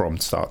 VT, from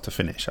start to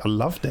finish. I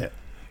loved it.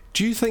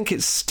 Do you think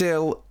it's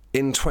still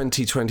in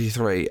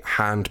 2023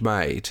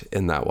 handmade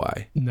in that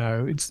way?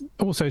 No, it's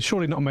also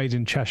surely not made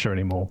in Cheshire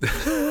anymore.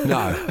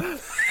 No.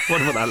 What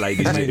about that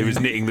lady who was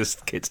knitting the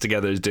kits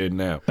together is doing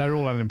now? They're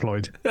all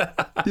unemployed.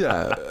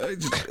 Yeah.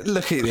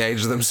 Looking at the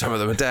age of them, some of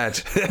them are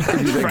dead.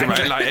 If you think about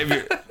it,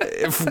 like,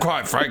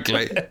 quite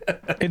frankly.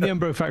 In the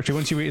Umbro factory,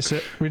 once you reach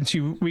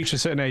a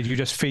certain age, you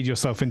just feed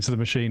yourself into the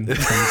machine.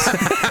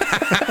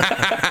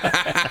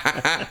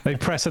 They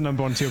press a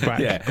number onto your back.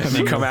 Yeah, and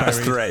you come out as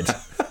thread.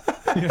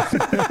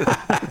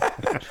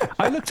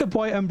 I looked up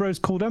why Umbro's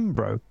called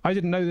Umbro. I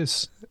didn't know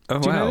this. Oh,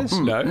 Do you know this?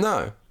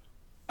 No.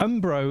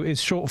 Umbro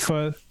is short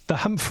for the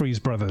Humphreys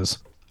brothers.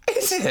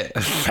 Is it?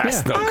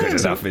 That's not good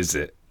enough, is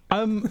it?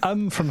 From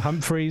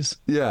Humphreys.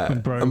 Yeah.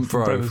 And Bro from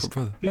brother.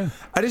 Yeah.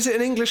 And is it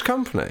an English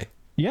company?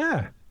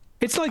 Yeah.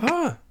 It's like...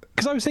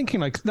 Because I was thinking,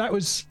 like, that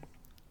was...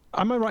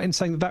 am I right in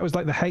saying that was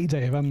like the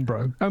heyday of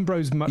Umbro?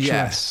 Umbro's much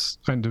less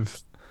kind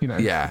of,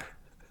 Yeah.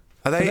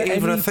 Are they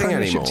even a thing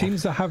anymore?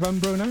 Teams that have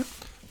Umbro now?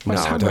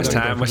 West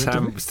Ham.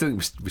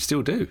 We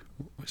still do.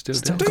 We still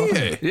do. Do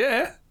you?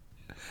 Yeah.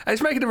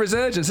 It's making a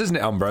resurgence, isn't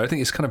it, Umbro? I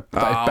think it's kind of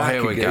back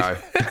here we go.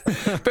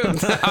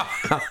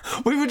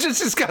 We were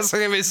just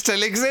discussing if it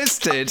still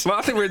existed. Well,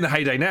 I think we're in the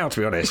heyday now, to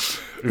be honest.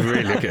 We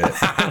really look at it.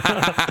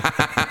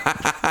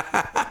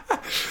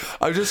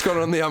 I've just gone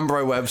on the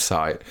Umbro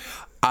website,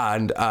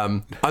 and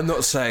I'm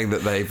not saying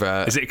that they've...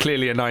 Is it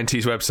clearly a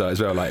 90s website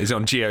as well? Like, is it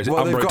on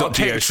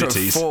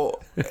Umbro.GeoCities?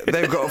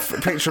 They've got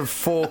a picture of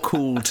 4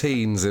 cool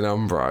teens in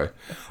Umbro,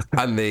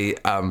 and the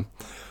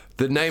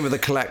name of the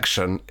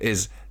collection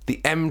is the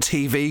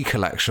MTV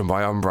collection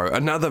by Umbro,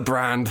 another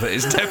brand that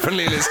is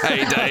definitely in its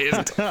heyday.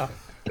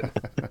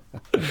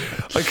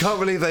 I can't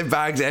believe they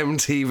bagged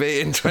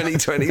MTV in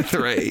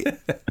 2023. In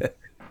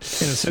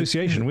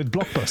association with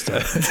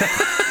Blockbuster.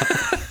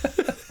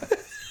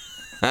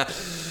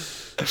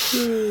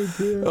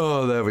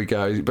 Oh, there we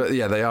go. But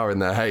yeah, they are in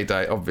their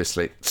heyday,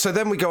 obviously. So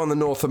then we go on the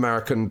North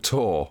American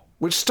tour,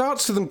 which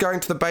starts with them going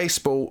to the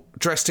baseball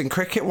dressed in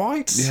cricket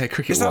whites. Yeah,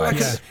 cricket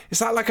whites. Is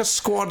that like a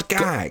squad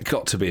gag?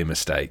 Got to be a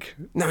mistake.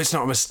 No, it's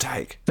not a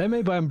mistake. They're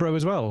made by Umbro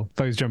as well,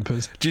 those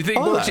jumpers. Do you think?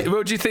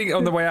 What do you think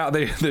on the way out?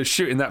 They're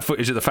shooting that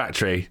footage at the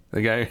factory.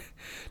 They go, "Do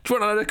you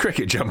want another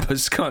cricket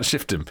jumpers? Can't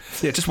shift them.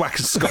 Yeah, just whack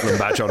a Scotland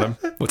badge on them.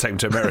 We'll take them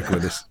to America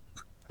with us."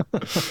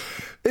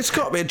 It's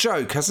got to be a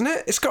joke, hasn't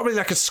it? It's got to be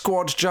like a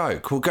squad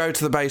joke. We'll go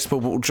to the baseball,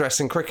 but we'll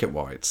dress in cricket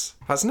whites,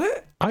 hasn't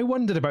it? I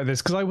wondered about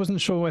this because I wasn't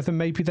sure whether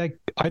maybe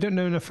I don't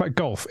know enough about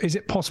golf. Is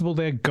it possible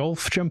they're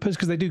golf jumpers?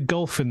 Because they do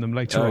golf in them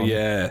later on. Oh,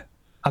 yeah.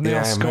 And they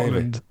are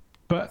Scotland. Maybe.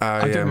 But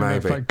I don't know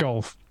enough about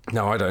golf.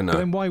 No, I don't know. But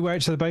then why wear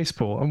it to the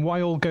baseball? And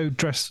why all go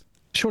dress...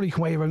 Surely you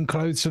can wear your own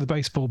clothes to the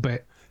baseball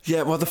bit.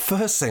 Yeah, well, the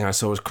first thing I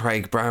saw was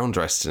Craig Brown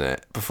dressed in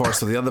it before I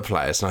saw the other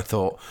players, and I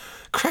thought,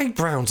 Craig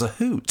Brown's a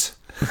hoot.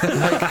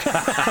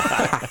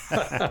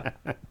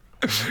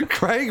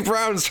 Craig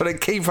Brown's trying to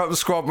keep up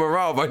squad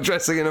morale by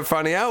dressing in a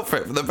funny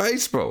outfit for the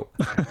baseball.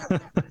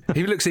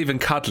 He looks even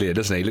cuddlier,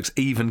 doesn't he? He looks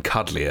even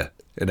cuddlier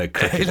in a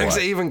cricket He looks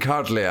white. even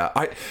cuddlier.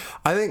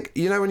 I think,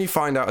 when you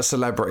find out a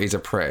celebrity's a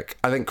prick,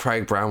 I think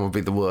Craig Brown would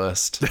be the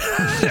worst.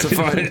 To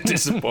find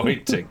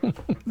disappointing.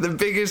 The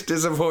biggest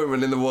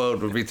disappointment in the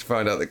world would be to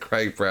find out that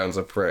Craig Brown's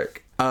a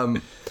prick.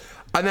 And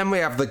then we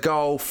have the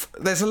golf.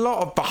 There's a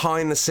lot of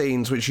behind the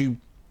scenes, which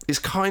is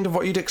kind of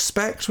what you'd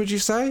expect, would you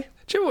say?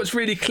 Do you know what's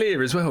really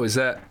clear as well is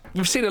that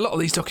we've seen a lot of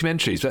these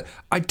documentaries, but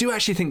I do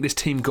actually think this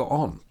team got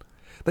on.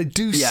 There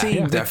does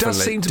seem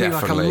to be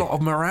like a lot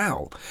of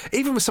morale.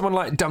 Even with someone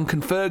like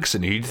Duncan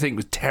Ferguson, who you'd think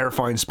was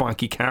terrifying,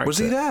 spiky character. Was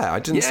he there? I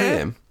didn't see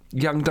him.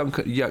 Young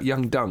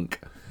Dunk.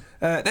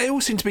 They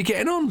all seem to be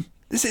getting on.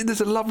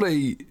 There's a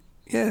lovely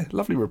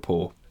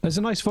rapport. There's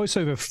a nice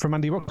voiceover from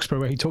Andy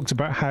Roxburgh where he talks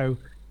about how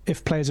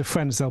if players are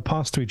friends, they'll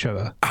pass to each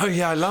other. Oh,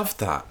 yeah, I love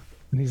that.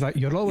 And he's like,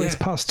 you'll always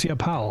pass to your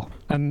pal.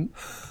 And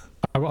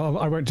I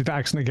won't do that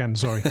accent again,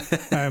 sorry.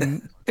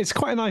 It's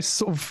quite a nice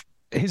sort of...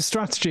 His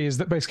strategy is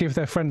that basically if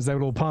they're friends, they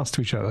will all pass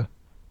to each other.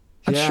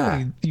 And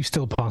surely you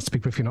still pass to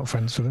people if you're not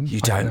friends with them.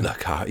 You don't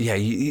look up. Yeah,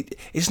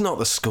 it's not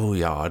the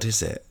schoolyard,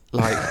 is it?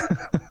 Like,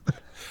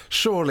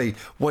 surely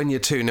when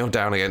you're 2-0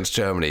 down against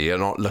Germany, you're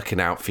not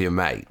looking out for your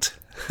mate.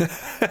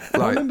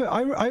 I remember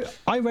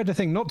I read a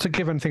thing, not to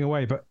give anything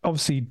away, but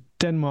obviously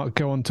Denmark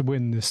go on to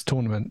win this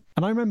tournament.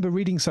 And I remember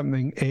reading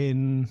something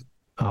in...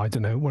 I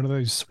don't know, one of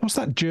those... What's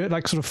that,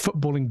 like sort of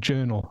footballing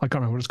journal? I can't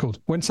remember what it's called.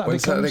 When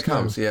Saturday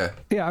Comes, yeah.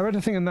 Yeah, I read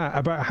a thing in that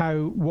about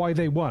why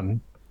they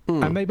won.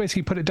 And they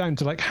basically put it down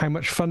to like how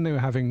much fun they were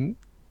having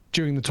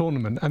during the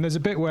tournament. And there's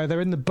a bit where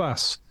they're in the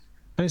bus,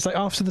 and it's like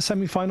after the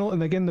semi-final,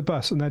 and they get in the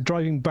bus, and they're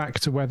driving back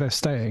to where they're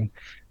staying,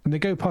 and they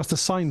go past a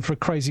sign for a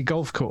crazy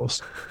golf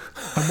course.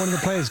 And one of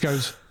the players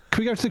goes,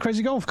 "Can we go to the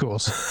crazy golf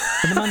course?"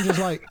 And the manager's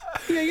like,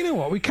 "Yeah, you know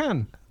what, we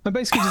can." And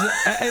basically,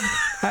 just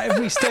at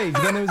every stage,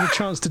 when there was a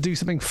chance to do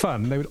something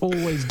fun, they would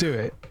always do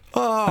it.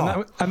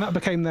 Oh. And that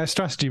became their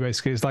strategy,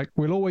 basically. It's like,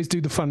 we'll always do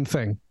the fun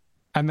thing.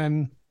 And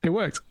then it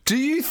worked. Do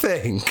you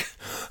think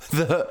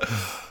that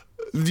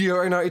the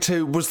Euro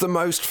 92 was the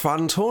most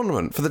fun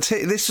tournament for the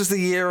team? This was the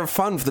year of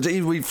fun for the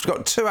team. We've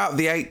got 2 out of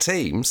the 8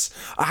 teams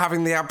are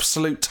having the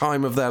absolute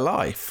time of their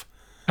life.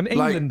 And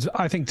England,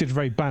 I think, did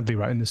very badly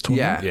right in this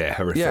tournament. Yeah,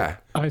 horrific. Yeah.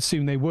 I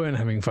assume they weren't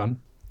having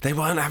fun. They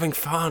weren't having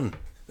fun.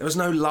 There was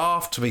no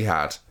laugh to be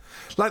had.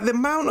 Like the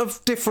amount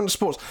of different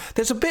sports.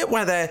 There's a bit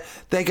where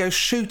they go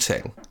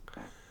shooting.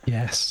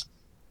 Yes.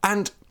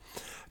 And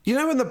you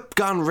know when the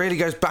gun really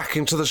goes back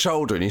into the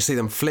shoulder and you see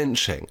them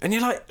flinching, and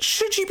you're like,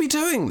 should you be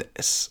doing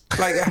this?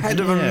 Like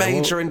ahead of a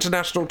major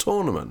international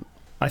tournament?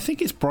 I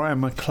think it's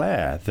Brian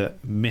McClare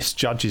that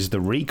misjudges the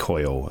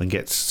recoil and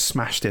gets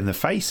smashed in the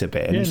face a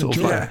bit, and he sort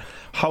of like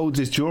holds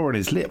his jaw on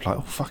his lip, like,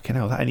 oh fucking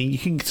hell! And you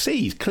can see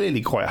he's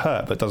clearly quite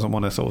hurt, but doesn't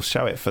want to sort of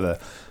show it for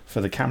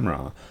the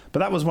camera. But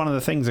that was one of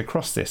the things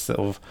across this that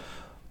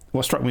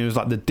what struck me was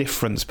like the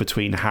difference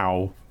between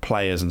how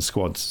players and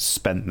squads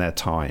spent their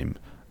time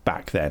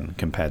back then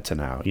compared to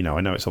now. You know,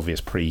 I know it's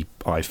obvious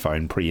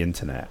pre-iPhone,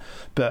 pre-internet,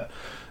 but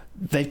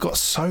they've got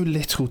so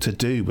little to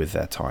do with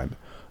their time.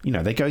 You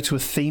know, they go to a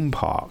theme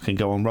park and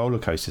go on roller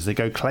coasters. They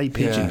go clay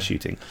pigeon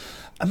shooting.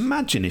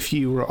 Imagine if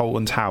you were at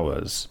Alton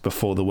Towers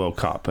before the World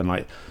Cup and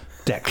like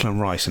Declan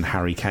Rice and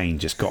Harry Kane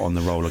just got on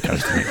the roller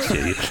coaster next to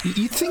you.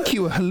 You'd think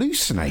you were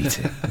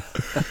hallucinating.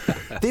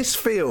 This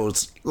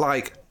feels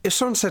like if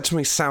someone said to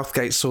me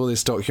Southgate saw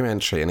this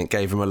documentary and it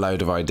gave him a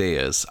load of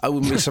ideas, I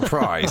wouldn't be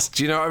surprised.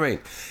 Do you know what I mean?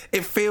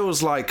 It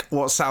feels like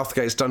what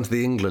Southgate's done to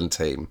the England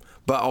team,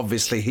 but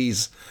obviously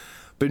he's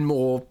been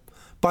more...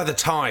 By the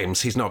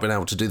Times, he's not been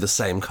able to do the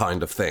same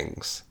kind of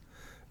things.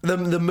 The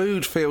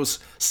mood feels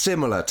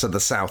similar to the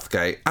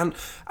Southgate and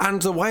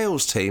the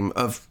Wales team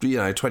of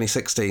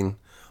 2016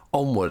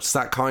 onwards.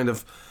 That kind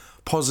of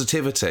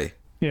positivity.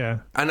 Yeah.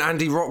 And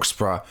Andy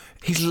Roxburgh,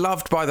 he's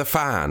loved by the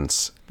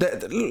fans.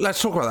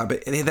 Let's talk about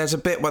that bit. There's a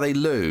bit where they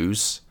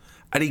lose,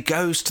 and he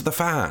goes to the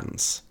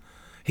fans.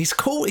 He's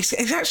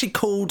actually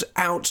called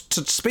out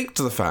to speak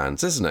to the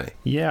fans, isn't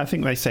he? Yeah, I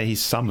think they say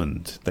he's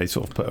summoned. They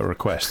sort of put a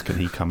request, can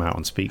he come out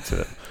and speak to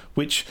them?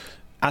 Which,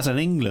 as an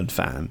England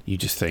fan, you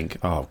just think,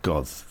 oh,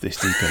 God, this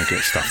dude's going to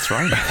get stuff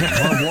thrown at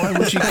him. Why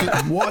would you...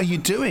 What are you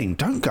doing?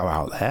 Don't go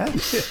out there.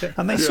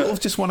 And they sort of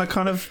just want to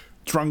kind of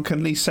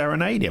drunkenly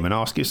serenade him and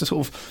ask you a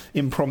sort of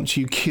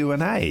impromptu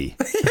Q&A.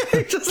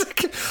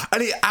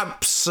 And he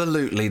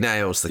absolutely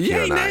nails the Q&A.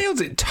 Yeah, he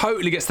nails it.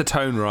 Totally gets the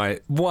tone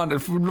right.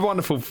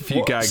 Wonderful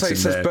few gags so in it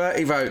says, there.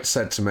 Bertie Vogt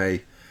said to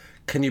me,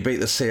 can you beat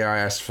the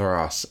CIS for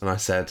us? And I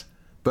said,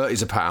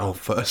 Bertie's a pal,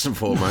 first and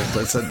foremost.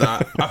 I said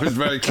that. I was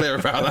very clear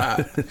about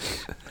that.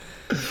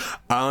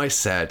 I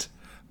said,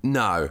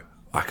 no,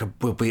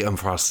 we'll beat them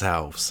for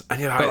ourselves.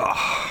 And you're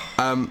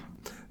like,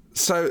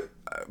 so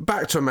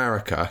back to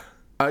America.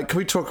 Can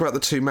we talk about the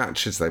two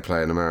matches they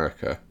play in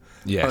America?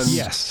 Yes.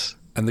 Yes.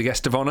 And the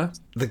guest of honour?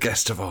 The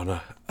guest of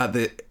honour at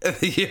the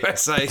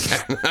USA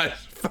game.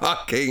 That's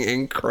fucking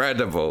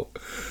incredible.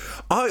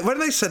 When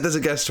they said there's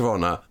a guest of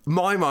honour,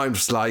 my mind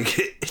was like,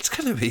 it's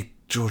going to be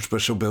George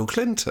Bush or Bill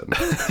Clinton.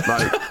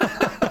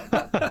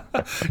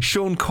 Like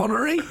Sean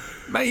Connery,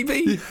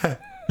 maybe? Yeah.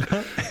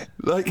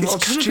 Like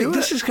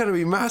this is going to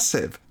be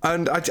massive.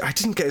 And I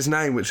didn't get his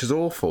name, which is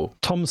awful.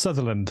 Tom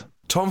Sutherland.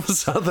 I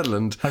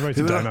wrote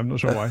it down, I'm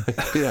not sure why.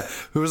 Yeah,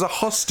 who was a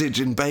hostage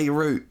in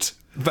Beirut.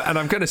 And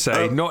I'm going to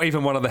say, not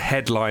even one of the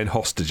headline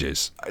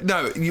hostages.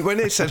 No, when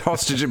they said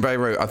hostage in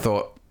Beirut, I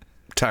thought,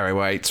 Terry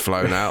Waite's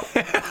flown out.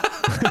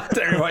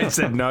 Terry Waite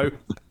said no.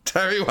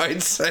 Terry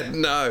Waite said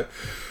no.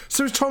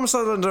 So is Tom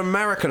Sutherland an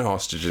American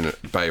hostage in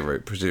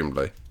Beirut,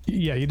 presumably?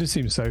 Yeah, you'd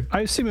assume so.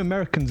 I assume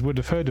Americans would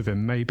have heard of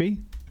him, maybe.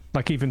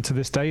 Like even to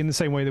this day, in the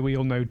same way that we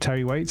all know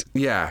Terry Waite.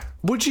 Yeah.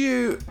 Would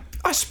you...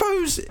 I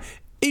suppose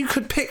you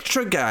could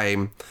picture a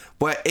game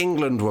where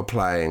England were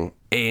playing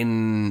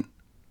in...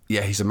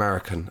 Yeah, he's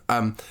American.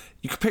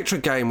 You could picture a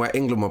game where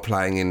England were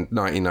playing in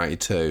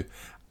 1992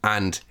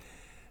 and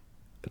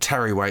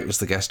Terry Waite was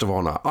the guest of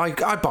honour.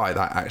 I buy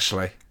that,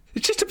 actually.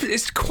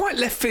 It's quite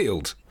left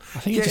field. I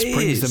think it just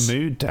brings the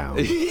mood down.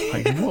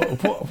 Like,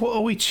 what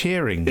are we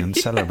cheering and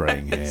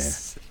celebrating here?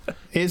 It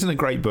isn't a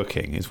great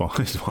booking, is what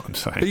I'm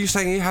saying. Are you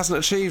saying he hasn't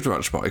achieved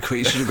much, Mike?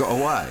 He should have got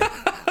away?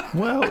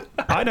 Well,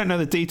 I don't know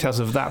the details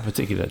of that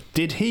particular.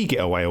 Did he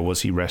get away or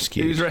was he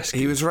rescued? He was rescued.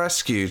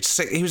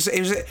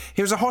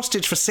 He was a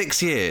hostage for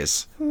 6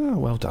 years. Oh,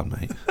 well done,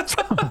 mate.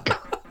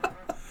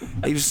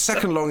 He was the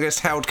second longest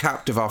held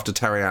captive after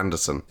Terry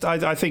Anderson.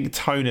 I think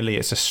tonally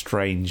it's a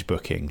strange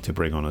booking to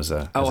bring on as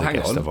a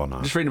guest of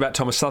honour. Just reading about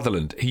Thomas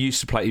Sutherland. He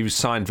used to play. He was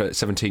signed for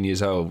 17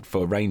 years old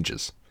for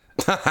Rangers.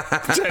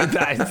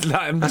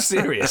 I'm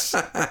serious.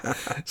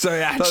 So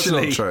actually, that's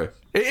not true.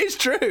 It is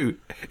true.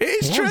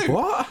 It is true.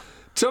 What?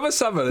 Thomas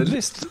Sutherland.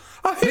 This Tom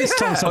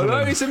Sutherland.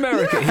 Although he's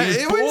American,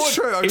 he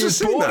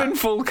was born in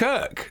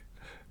Falkirk,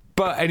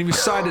 and he was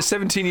signed at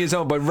 17 years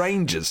old by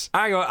Rangers.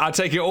 Hang on, I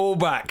take it all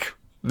back.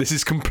 This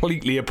is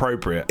completely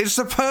appropriate. It's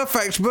the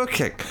perfect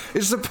booking.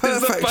 It's the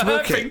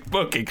perfect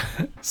booking.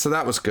 So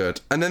that was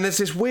good. And then there's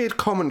this weird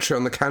commentary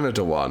on the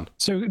Canada one.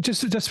 So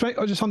just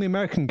on the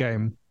American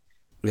game,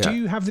 do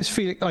you have this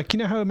feeling, like, you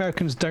know how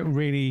Americans don't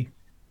really,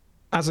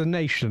 as a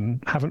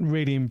nation, haven't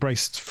really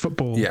embraced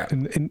football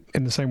in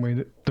the same way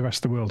that the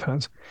rest of the world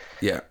has?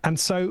 Yeah. And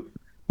so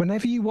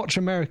whenever you watch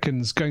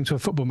Americans going to a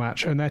football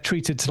match and they're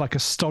treated to like a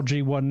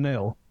stodgy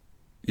 1-0,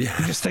 you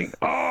just think,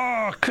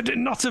 could it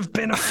not have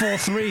been a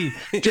 4-3?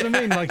 Do you know what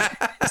I mean? Like,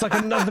 it's like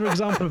another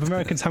example of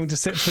Americans having to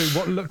sit through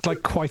what looked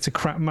like quite a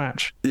crap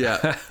match.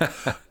 Yeah.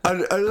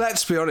 and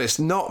let's be honest,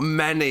 not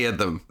many of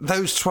them.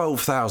 Those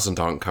 12,000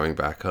 aren't coming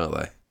back, are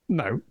they?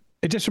 No.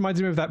 It just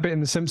reminds me of that bit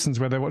in The Simpsons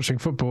where they're watching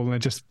football and they're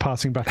just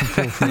passing back and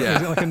forth. Is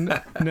it like a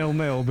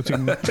 0-0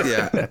 between them?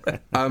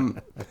 Yeah.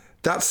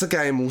 That's the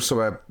game also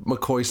where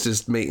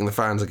McCoyster's meeting the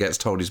fans and gets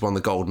told he's won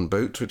the Golden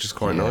Boot, which is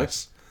quite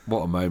nice.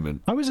 What a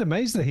moment. I was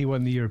amazed that he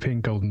won the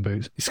European Golden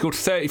Boot. He scored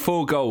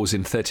 34 goals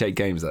in 38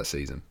 games that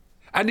season.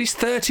 And he's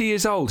 30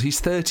 years old. He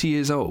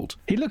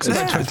looks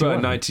about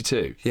 91.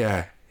 92.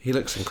 Yeah, he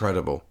looks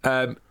incredible.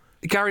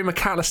 Gary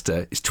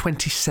McAllister is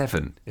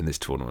 27 in this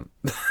tournament.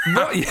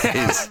 What?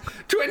 Yes.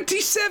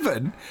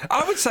 27?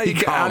 I would say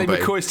Ali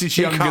McCoist is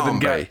younger than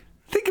Gary.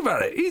 Think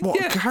about it.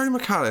 Gary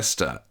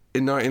McAllister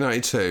in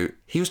 1992,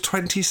 he was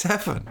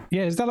 27.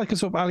 Yeah, is that like a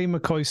sort of Ali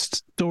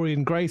McCoist,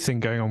 Dorian Gray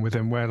thing going on with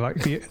him, where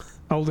like the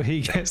older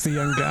he gets, the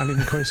younger Ali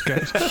McCoist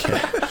gets?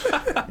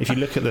 If you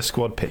look at the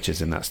squad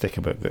pictures in that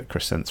sticker book that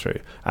Chris sent through,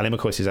 Ali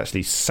McCoist is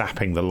actually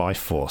sapping the life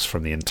force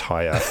from the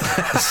entire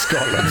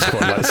Scotland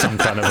squad like some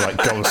kind of like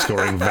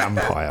goal-scoring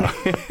vampire.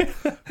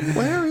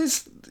 Where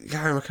is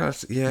Gary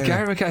McAllister? Yeah,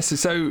 Gary McAllister.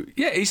 So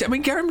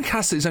Gary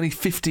McAllister is only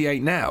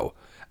 58 now.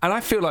 And I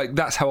feel like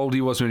that's how old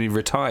he was when he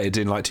retired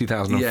in like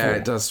 2004. Yeah,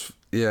 it does.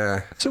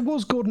 Yeah. So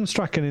was Gordon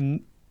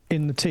Strachan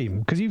in the team?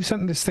 Because you've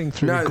sent this thing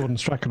through with Gordon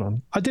Strachan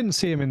on. I didn't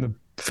see him in the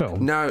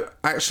film. No,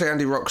 actually,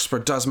 Andy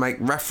Roxburgh does make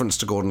reference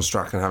to Gordon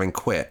Strachan having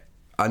quit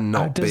and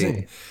not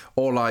being,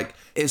 or like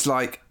it's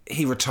like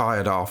he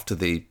retired after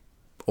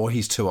or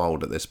he's too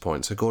old at this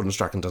point. So Gordon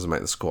Strachan doesn't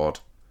make the squad,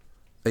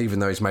 even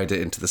though he's made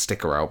it into the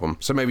sticker album.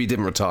 So maybe he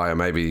didn't retire.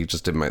 Maybe he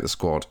just didn't make the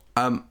squad.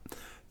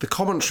 The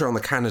commentary on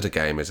the Canada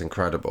game is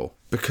incredible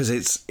because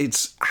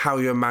it's how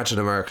you imagine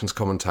Americans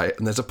commentate.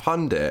 And there's a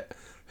pundit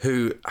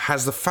who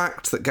has the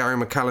fact that Gary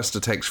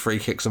McAllister takes free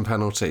kicks and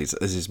penalties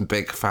as his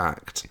big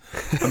fact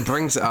and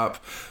brings it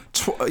up.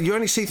 You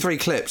only see 3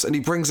 clips and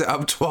he brings it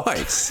up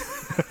twice.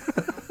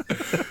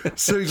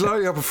 So he's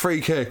lining up a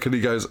free kick and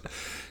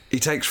he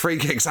takes free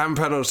kicks and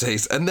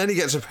penalties, and then he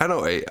gets a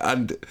penalty,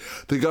 and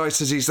the guy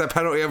says he's the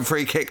penalty and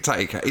free kick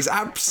taker. He's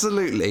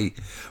absolutely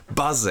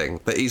buzzing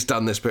that he's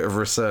done this bit of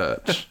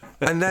research.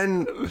 And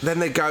then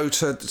they go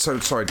to...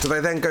 do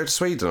they then go to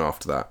Sweden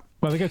after that?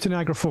 Well, they go to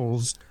Niagara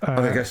Falls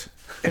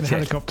in a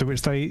helicopter,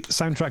 which they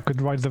soundtrack with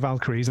Ride of the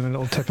Valkyries and a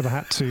little tip of the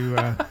hat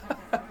to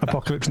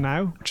Apocalypse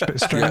Now, which is a bit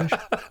strange.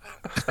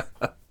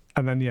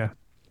 And then,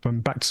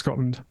 I'm back to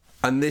Scotland.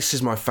 And this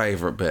is my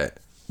favourite bit.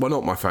 Well,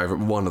 not my favourite,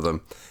 but one of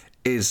them.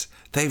 Is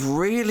they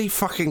really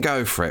fucking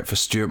go for it for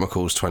Stuart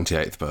McCall's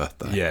 28th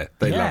birthday. Yeah,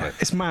 they love it.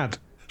 It's mad.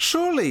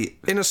 Surely,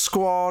 in a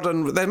squad,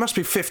 and there must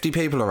be 50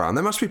 people around,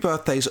 there must be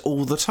birthdays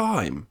all the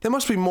time. There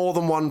must be more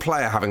than one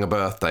player having a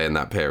birthday in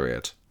that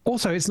period.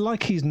 Also, it's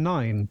like he's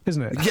 9,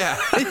 isn't it? Yeah.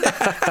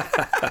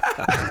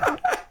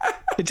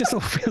 It just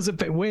all feels a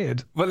bit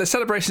weird. Well, the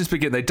celebrations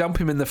begin. They dump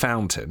him in the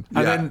fountain.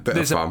 And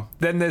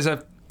then there's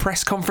a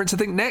press conference, I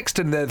think, next,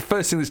 and the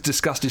first thing that's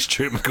discussed is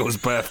Stuart McCall's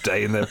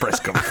birthday in the press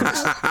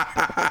conference.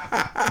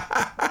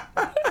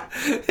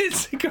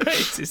 It's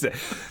great, isn't it?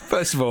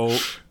 First of all,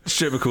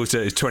 Stuart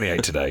McCall is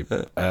 28 today.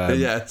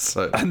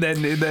 And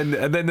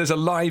then there's a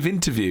live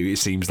interview, it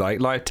seems like,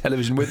 live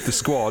television with the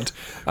squad.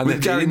 And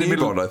with then Gary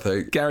Newbon, I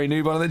think. Gary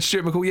Newbon, and then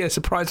Stuart McCall,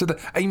 surprised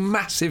with a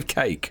massive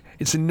cake.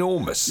 It's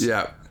enormous.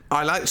 Yeah.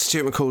 I like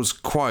Stuart McCall's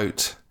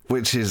quote,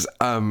 which is,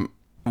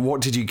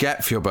 what did you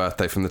get for your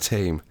birthday from the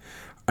team?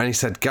 And he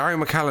said, Gary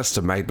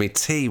McAllister made me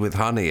tea with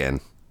honey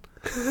in.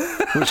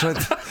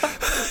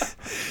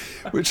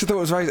 Which I thought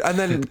was very... And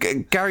then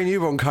Gary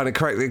Newbon kind of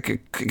correctly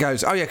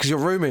goes, oh yeah, because you're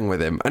rooming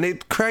with him. And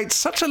it creates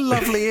such a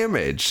lovely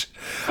image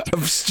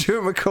of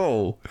Stuart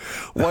McCall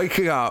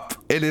waking up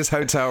in his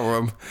hotel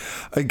room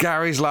and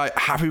Gary's like,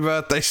 happy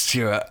birthday,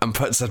 Stuart, and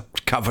puts a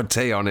cup of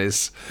tea on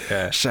his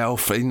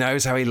shelf. He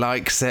knows how he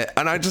likes it.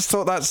 And I just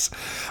thought that's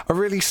a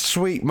really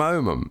sweet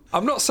moment.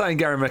 I'm not saying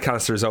Gary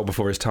McAllister is old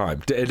before his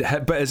time,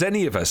 but has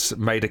any of us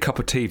made a cup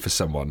of tea for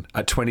someone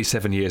at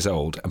 27 years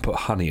old and put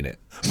honey in it?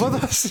 Well,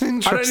 that's an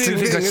interesting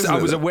thing, I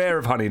was aware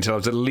of honey until I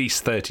was at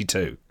least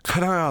 32.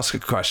 Can I ask a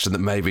question that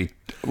maybe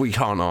we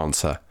can't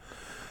answer?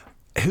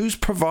 Who's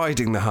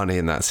providing the honey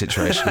in that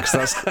situation?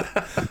 Because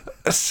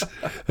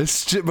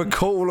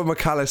McCall and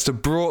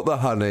McAllister brought the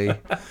honey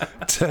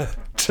to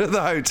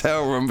the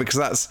hotel room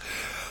because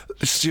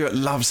Stuart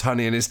loves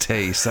honey in his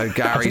tea, so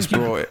Gary's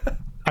brought it.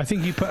 I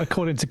think you put a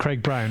call into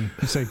Craig Brown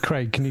and say,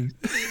 Craig, can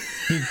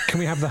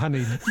we have the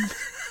honey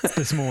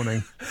this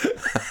morning?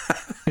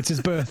 It's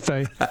his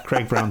birthday.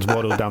 Craig Brown's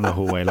waddled down the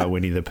hallway like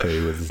Winnie the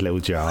Pooh with his little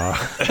jar.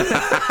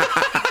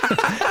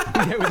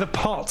 With a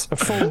pot, a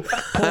full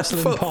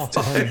porcelain pot.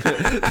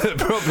 The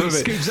problem he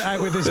scoops it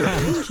out with his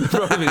hand. The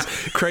problem is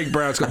Craig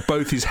Brown's got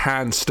both his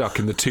hands stuck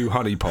in the 2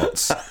 honey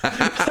pots.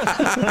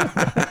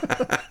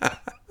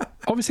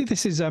 Obviously,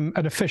 this is an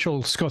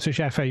official Scottish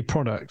FA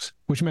product,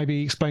 which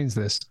maybe explains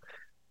this.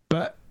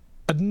 But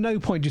at no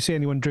point do you see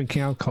anyone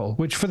drinking alcohol,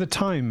 which for the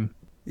time...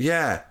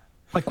 Yeah.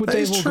 Like, would they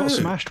have all got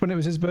smashed when it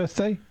was his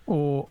birthday?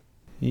 Or...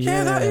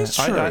 Yeah, that is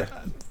true.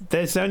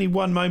 There's only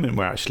one moment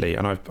where actually,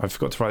 and I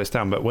forgot to write this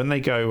down, but when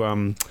they go,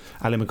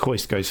 Ali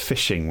McCoist goes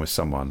fishing with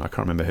someone, I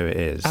can't remember who it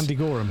is. Andy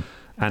Gorham.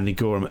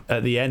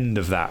 At the end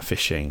of that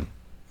fishing,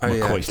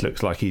 McCoist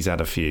looks like he's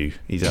had a few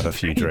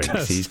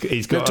drinks.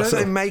 He's got. Don't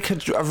they make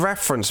a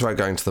reference about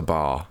going to the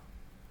bar?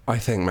 I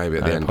think maybe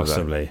at the end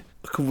possibly. of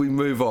that. Could we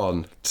move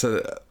on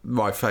to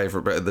my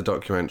favourite bit of the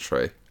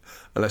documentary?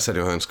 Unless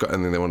anyone's got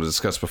anything they want to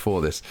discuss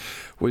before this,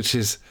 which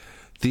is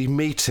the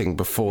meeting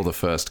before the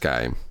first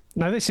game.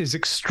 Now, this is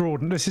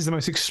extraordinary. This is the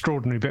most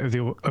extraordinary bit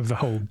of the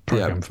whole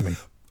programme for me.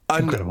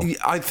 And incredible.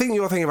 I think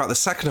you're thinking about the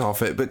second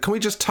half of it, but can we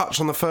just touch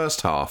on the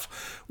first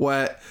half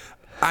where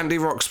Andy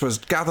Roxburgh's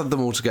gathered them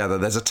all together,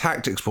 there's a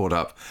tactics board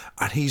up,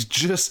 and he's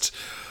just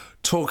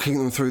talking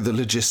them through the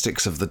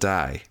logistics of the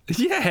day.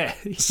 Yeah.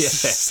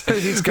 So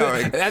he's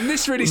going, and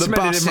this really the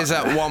cemented bus is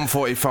at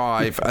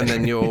 1:45, and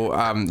then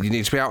you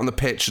need to be out on the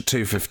pitch at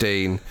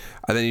 2:15,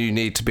 and then you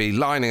need to be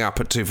lining up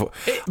at 2:40.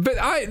 But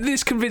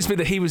this convinced me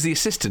that he was the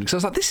assistant, because I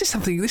was like, this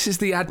is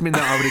the admin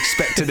that I would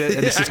expect an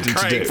assistant to do.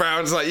 Craig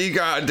Brown's like, you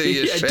go out and do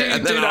your shit,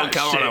 and then I'll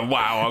come on and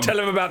wow. Tell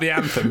him about the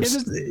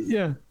anthems.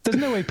 There's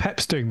no way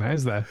Pep's doing that,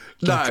 is there?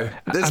 No,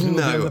 there's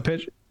no. On the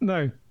pitch.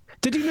 No.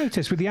 Did you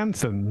notice with the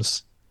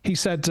anthems? He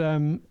said,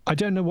 "I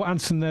don't know what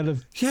anthem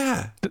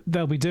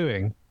they'll be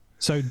doing.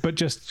 So, but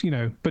just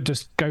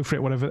go for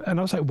it, whatever." And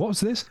I was like, "What's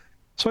this?"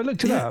 So I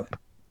looked it up,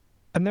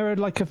 and there are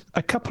like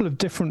a couple of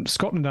different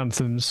Scotland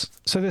anthems.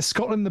 So there's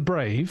Scotland the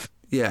Brave.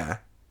 Yeah.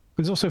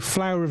 There's also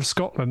Flower of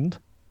Scotland.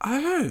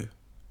 Oh.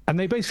 And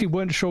they basically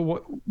weren't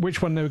sure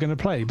which one they were going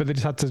to play, but they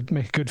just had to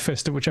make a good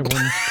fist at whichever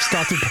one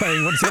started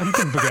playing once the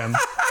anthem began.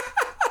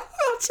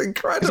 That's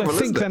incredible. I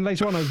think then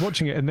later on I was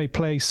watching it and they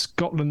play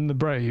Scotland the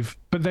Brave,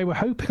 but they were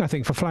hoping, I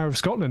think, for Flower of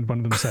Scotland, one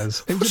of them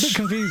says. It was a bit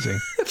confusing.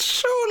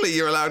 Surely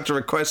you're allowed to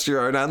request your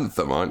own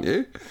anthem, aren't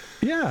you?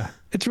 Yeah,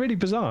 it's really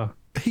bizarre.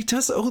 He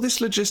does all this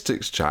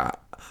logistics chat,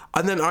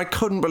 and then I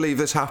couldn't believe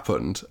this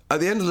happened. At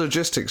the end of the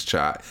logistics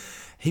chat,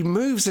 he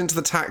moves into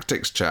the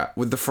tactics chat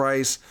with the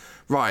phrase,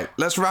 "Right,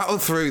 let's rattle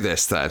through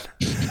this then."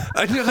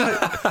 And you're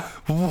like,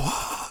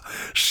 what?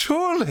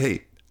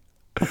 Surely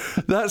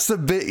that's the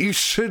bit you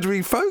should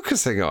be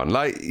focusing on.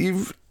 Like,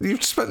 you've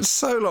spent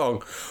so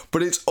long,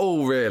 but it's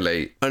all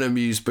really an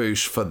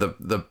amuse-bouche for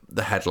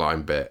the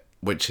headline bit,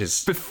 which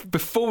is...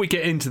 Before we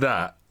get into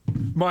that,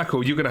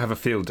 Michael, you're going to have a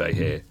field day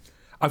here.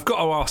 I've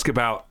got to ask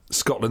about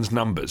Scotland's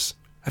numbers.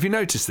 Have you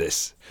noticed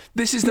this?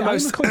 This is the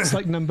most... It's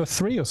like number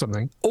 3 or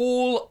something.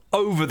 All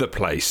over the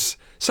place.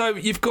 So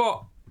you've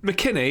got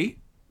McKinney,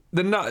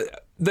 the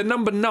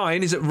number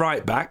 9 is at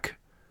right back.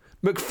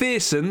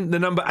 McPherson, the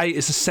number 8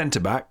 is a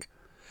centre-back.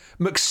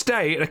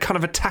 McStay, a kind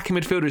of attacking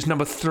midfielder, is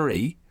number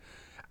 3.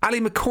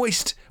 Ali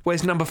McCoist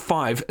wears number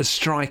 5 as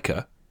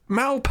striker.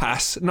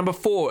 Malpass, number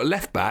 4,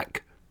 left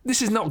back.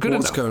 This is not good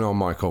enough. What's going on,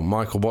 Michael?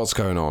 Michael, what's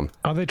going on?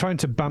 Are they trying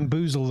to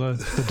bamboozle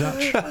the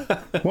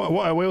Dutch?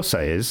 What I will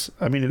say is,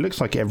 I mean, it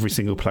looks like every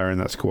single player in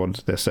that squad,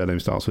 their surname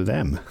starts with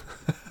M.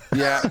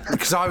 Yeah,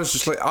 because I was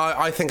just like,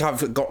 I think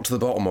I've got to the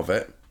bottom of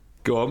it.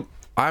 Go on.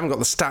 I haven't got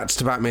the stats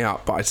to back me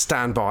up, but I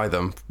stand by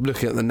them,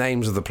 looking at the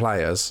names of the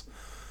players.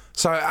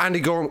 So Andy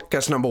Gorham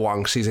gets number 1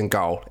 because he's in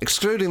goal.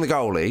 Excluding the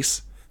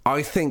goalies,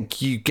 I think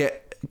you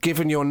get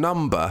given your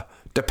number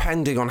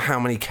depending on how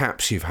many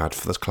caps you've had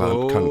for the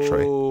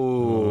country.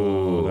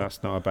 Oh,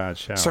 that's not a bad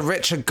shout. So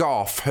Richard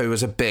Gough, who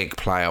was a big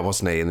player,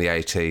 wasn't he, in the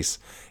 80s,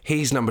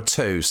 he's number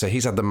 2, so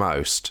he's had the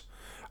most.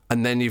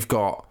 And then you've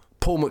got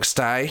Paul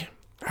McStay,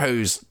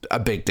 who's a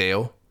big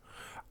deal.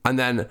 And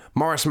then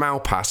Maurice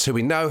Malpass, who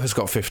we know has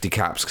got 50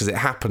 caps because it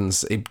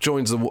happens. He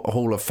joins the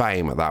Hall of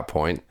Fame at that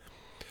point.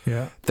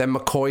 Yeah. Then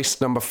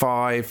McCoist, number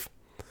 5.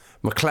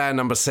 McClare,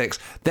 number 6.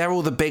 They're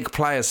all the big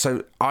players,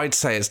 so I'd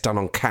say it's done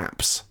on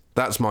caps.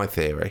 That's my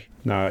theory.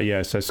 No,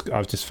 yeah, so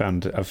I've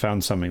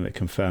found something that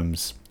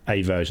confirms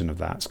a version of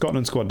that.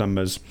 Scotland squad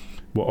numbers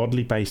were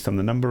oddly based on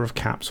the number of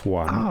caps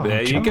won. Oh,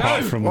 there you go.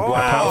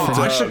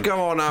 I should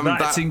go on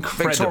that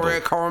incredible.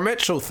 Victoria Coram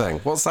Mitchell thing.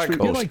 What's that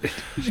called?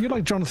 You're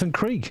like Jonathan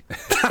Krieg.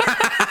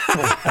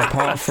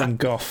 Apart from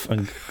Gough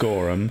and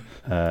Gorham.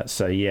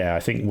 So, yeah, I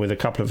think with a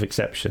couple of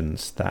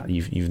exceptions, that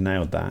you've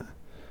nailed that.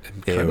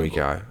 Here we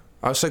go.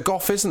 Oh, so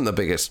Gough isn't the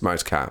biggest,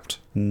 most capped?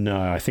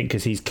 No, I think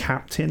because he's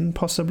captain,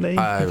 possibly.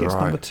 I think it's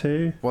number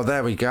 2. Well,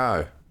 there we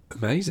go.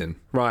 Amazing.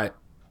 Right.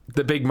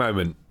 The big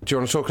moment. Do you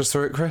want to talk us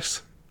through it,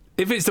 Chris?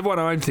 If it's the one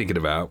I'm thinking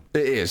about.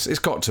 It is. It's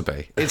got to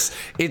be.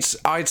 It's.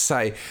 I'd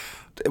say...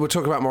 We're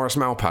talking about Maurice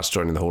Malpass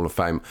joining the Hall of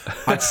Fame.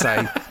 I'd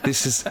say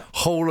this is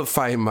Hall of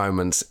Fame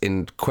moments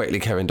in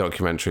Quickly Kevin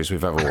documentaries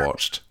we've ever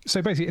watched.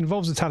 So basically, it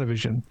involves the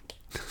television.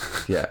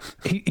 Yeah.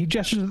 He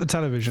gestures at the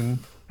television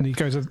and he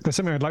goes, "There's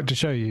something I'd like to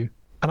show you."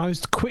 And I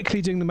was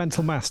quickly doing the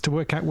mental maths to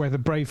work out where the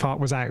Braveheart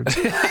was out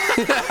or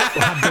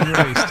had been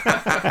released. And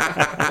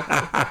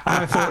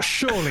I thought,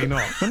 surely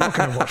not. We're not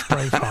going to watch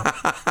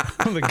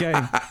Braveheart on the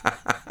game.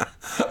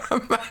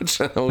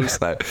 Imagine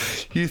also,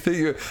 you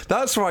think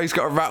that's why he's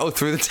got to rattle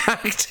through the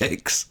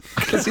tactics,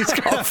 because he's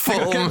got a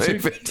full movie.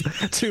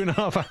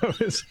 2.5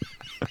 hours.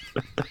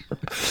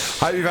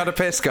 Hope you've had a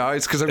piss,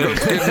 guys, because I've got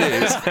good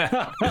news.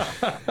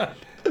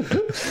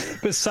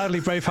 But sadly,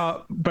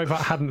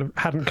 Braveheart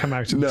hadn't come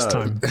out at this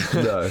time.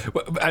 No.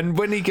 And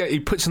when he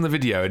puts on the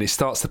video and it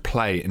starts to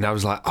play, and I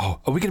was like,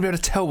 "Oh, are we going to be able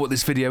to tell what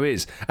this video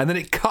is?" And then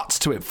it cuts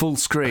to it full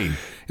screen.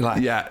 You're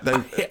like, yeah,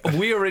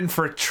 we are in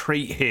for a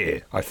treat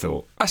here. I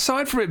thought.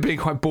 Aside from it being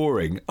quite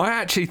boring, I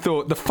actually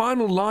thought the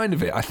final line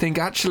of it, I think,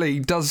 actually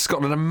does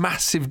Scotland a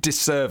massive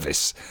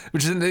disservice,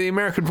 which is the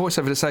American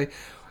voiceover to say,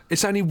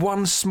 "It's only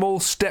one small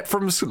step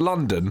from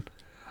London,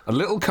 a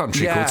little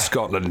country called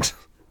Scotland."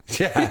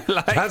 Yeah,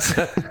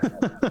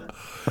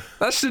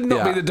 that should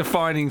not be the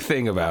defining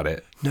thing about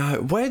it.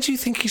 No, where do you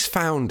think he's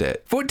found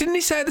it? What didn't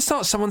he say at the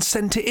start? Someone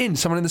sent it in.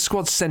 Someone in the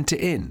squad sent it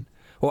in.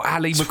 Or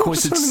Ali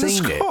McCoy had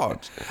seen it.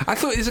 I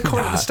thought there's a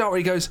comment at the start where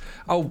he goes,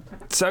 "Oh,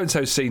 so and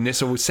so's seen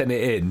this, or we sent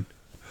it in."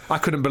 I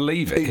couldn't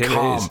believe it. He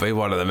can't be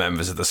one of the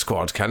members of the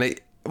squad, can he?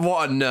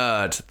 What a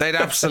nerd. They'd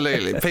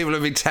absolutely... people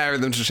would be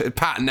tearing them to shit.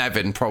 Pat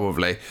Nevin,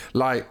 probably.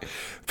 Like,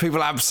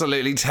 people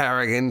absolutely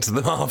tearing into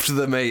them after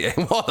the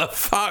meeting. What the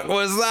fuck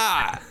was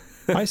that?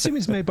 I assume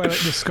it's made by like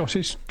the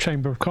Scottish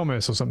Chamber of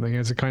Commerce or something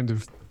as a kind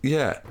of...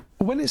 Yeah.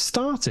 When it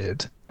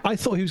started, I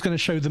thought he was going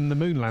to show them the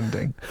moon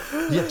landing.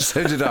 Yeah,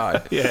 so did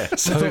I. Yeah,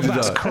 so did I.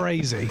 That's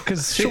crazy,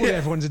 because surely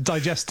everyone's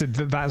digested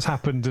that has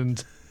happened.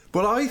 And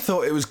well, I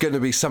thought it was going to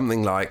be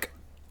something like...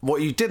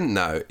 What you didn't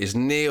know is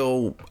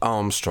Neil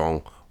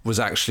Armstrong was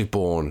actually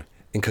born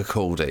in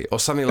Kirkcaldy or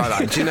something like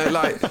that. Do you know,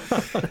 like...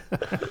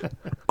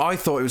 I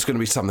thought it was going to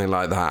be something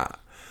like that.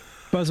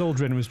 Buzz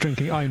Aldrin was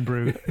drinking Iron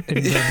Brew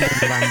in the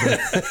moon landing.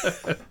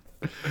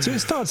 So it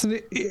starts,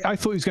 and I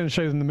thought he was going to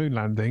show them the moon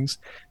landings.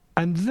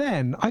 And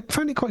then I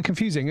found it quite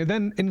confusing. And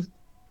then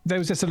there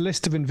was just a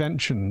list of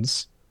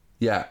inventions.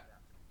 Yeah.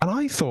 And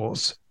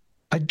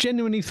I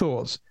genuinely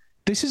thought,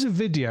 this is a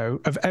video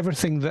of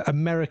everything that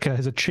America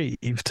has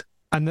achieved.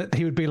 And that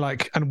he would be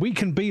like, and we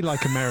can be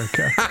like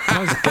America.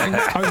 And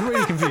I was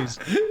really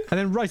confused. And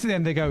then right at the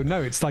end they go,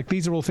 no, it's like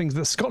these are all things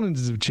that Scotland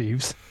has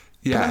achieved.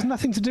 Yeah. But it has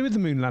nothing to do with the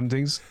moon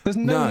landings. There's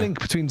no link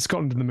between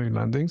Scotland and the moon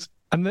landings.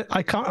 And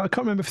I can't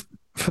remember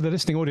for the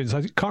listening audience,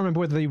 I can't remember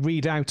whether they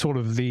read out all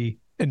of the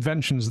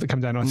inventions that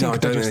come down. I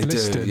think they're just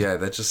listed. Yeah,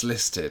 they're just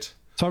listed.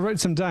 So I wrote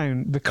some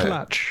down: the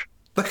clutch,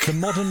 the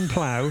modern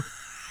plough,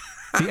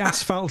 the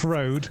asphalt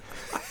road,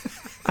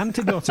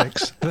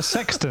 antibiotics, the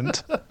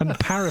sextant, and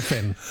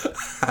paraffin.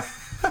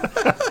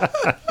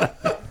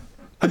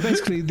 And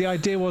basically, the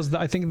idea was that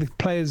I think the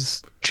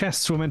players'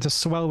 chests were meant to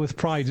swell with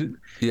pride,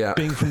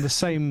 being from the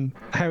same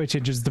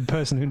heritage as the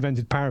person who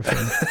invented paraffin.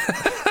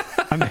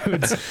 And they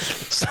would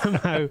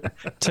somehow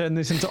turn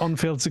this into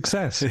on-field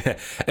success. Yeah.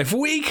 If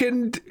we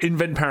can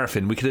invent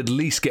paraffin, we could at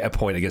least get a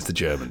point against the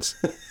Germans.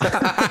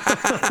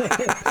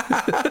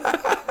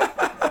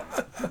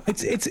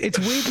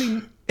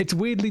 It's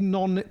weirdly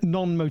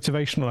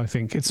non-motivational, I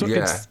think.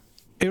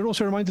 It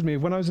also reminded me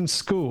of when I was in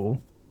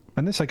school,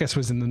 and this I guess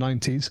was in the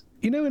 90s.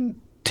 You know when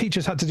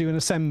teachers had to do an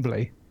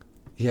assembly?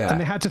 Yeah. And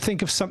they had to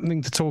think of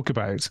something to talk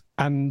about.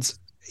 And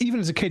even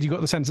as a kid, you got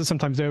the sense that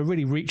sometimes they were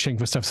really reaching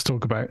for stuff to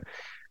talk about.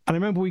 And I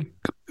remember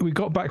we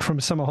got back from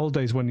summer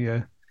holidays one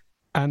year,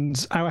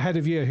 and our head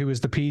of year, who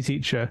was the PE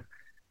teacher,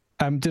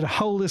 did a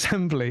whole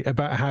assembly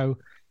about how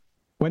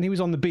when he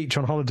was on the beach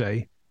on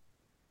holiday,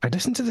 I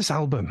listened to this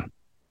album.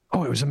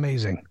 Oh, it was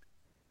amazing.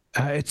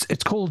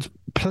 It's called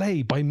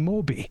Play by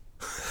Moby.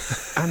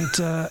 And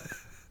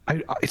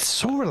it's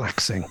so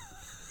relaxing.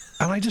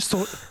 And I just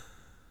thought,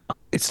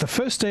 it's the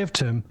first day of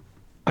term.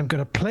 I'm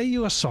going to play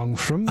you a song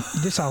from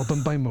this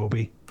album by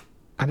Moby,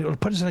 and it will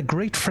put us in a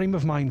great frame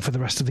of mind for the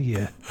rest of the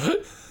year.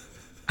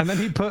 And then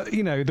he put,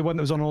 the one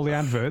that was on all the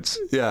adverts.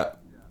 Yeah.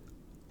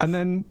 And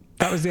then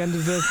that was the end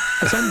of the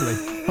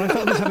assembly. And I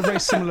thought this had a very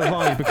similar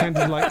vibe, but kind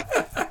of like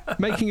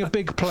making a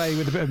big play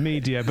with a bit of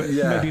media, but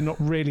maybe not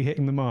really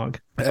hitting the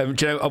mark. Do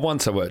you know,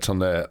 once I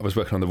was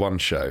working on the One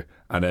Show,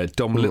 and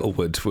Dom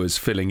Littlewood was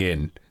filling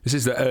in. This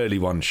is the early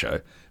One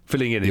Show.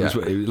 Filling in, he was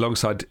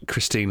alongside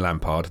Christine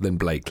Lampard, then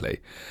Blakely.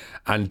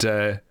 And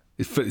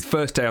his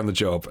first day on the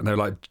job, and they were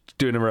like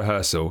doing a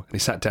rehearsal, and he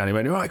sat down, he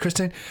went, "All right,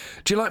 Christine,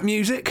 do you like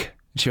music?"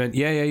 And she went,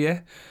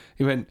 yeah.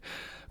 He went,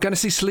 "I'm going to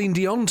see Celine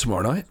Dion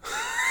tomorrow night."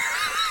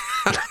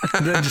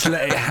 And then just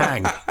let it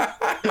hang.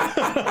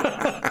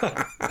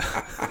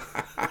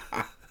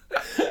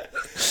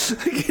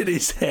 Look at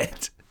his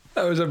head.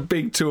 That was a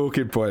big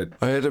talking point.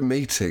 I had a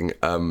meeting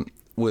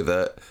with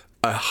a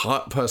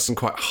person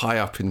quite high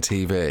up in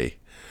TV,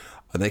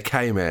 and they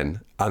came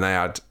in and they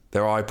had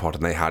their iPod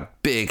and they had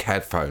big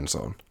headphones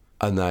on,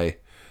 and they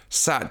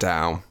sat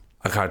down.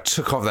 I kind of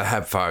took off the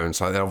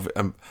headphones and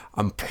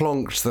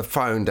plonked the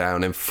phone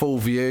down in full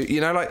view,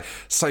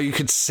 so you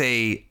could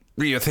see.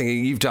 You're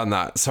thinking, you've done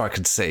that so I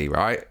could see,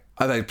 right?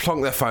 And they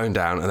plonked their phone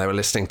down and they were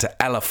listening to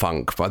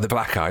Elefunk by the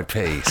Black Eyed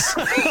Peas.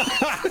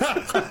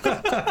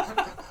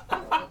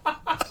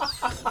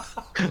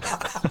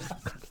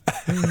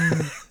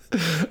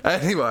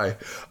 Anyway,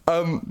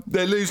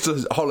 they lose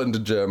to Holland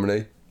and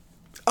Germany.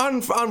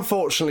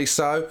 Unfortunately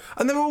so.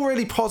 And they're all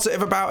really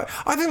positive about it.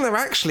 I think they're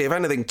actually, if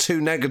anything,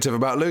 too negative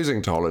about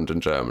losing to Holland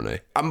and Germany.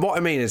 And what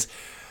I mean is,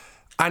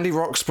 Andy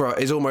Roxburgh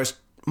is almost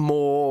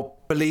more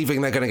believing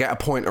they're going to get a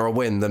point or a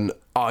win than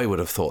I would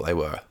have thought they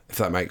were, if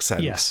that makes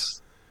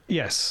sense.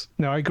 Yes.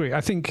 No, I agree.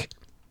 I think...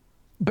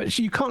 But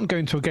you can't go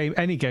into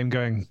any game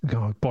going,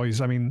 "Oh,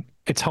 boys, I mean,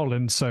 it's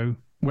Holland, so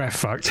we're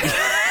fucked."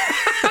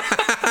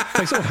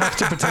 They sort of have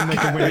to pretend they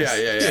can win. Yeah.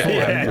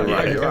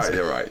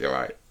 You're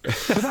right.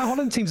 But that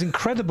Holland team's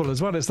incredible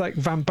as well. It's like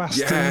Van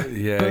Basten,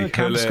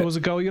 Bergkamp scores a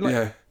goal. You're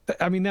like,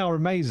 I mean, they are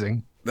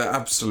amazing. They're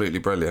absolutely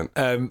brilliant.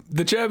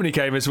 The Germany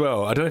game as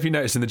well. I don't know if you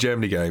noticed in the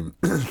Germany game,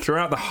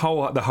 throughout the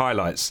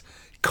highlights,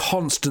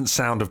 constant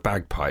sound of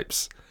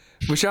bagpipes,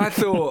 which I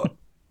thought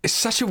is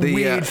such a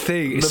weird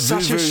thing. It's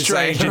such a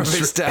strange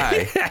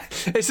instrument. Yeah,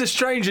 it's a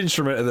strange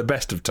instrument at the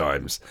best of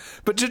times.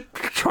 But just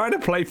trying to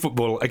play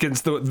football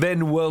against the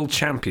then world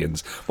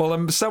champions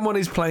while someone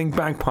is playing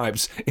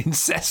bagpipes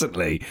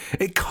incessantly,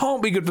 it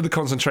can't be good for the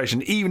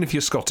concentration, even if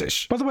you're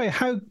Scottish. By the way,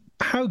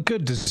 how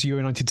good does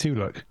Euro 92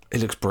 look?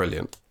 It looks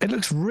brilliant. It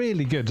looks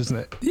really good, doesn't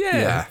it?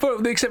 Yeah.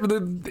 But except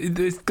for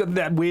it's got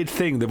that weird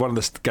thing that one of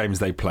the games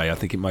they play, I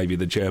think it may be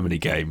the Germany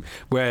game,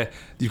 where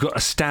you've got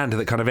a stand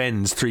that kind of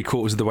ends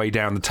 3/4 of the way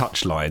down the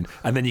touchline,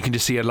 and then you can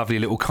just see a lovely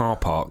little car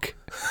park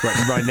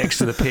right next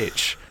to the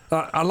pitch.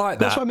 I like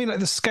that. That's what I mean.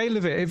 Like the scale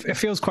of it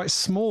feels quite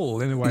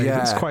small in a way.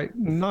 Yeah. It's quite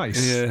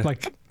nice. Yeah.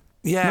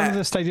 None of the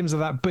stadiums are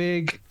that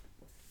big.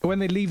 When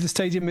they leave the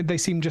stadium, they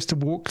seem just to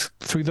walk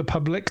through the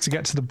public to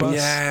get to the bus.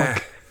 Yeah.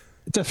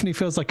 It definitely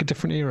feels like a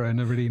different era in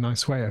a really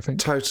nice way, I think.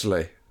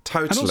 Totally.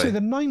 And also the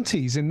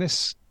 90s in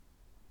this...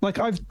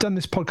 I've done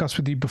this podcast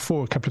with you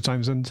before a couple of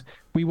times, and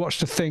we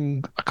watched a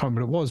thing, I can't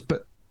remember what it was,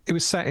 but it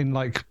was set in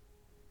what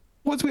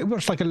did we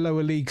watch, a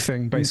lower league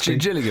thing, basically?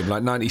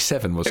 Gillingham,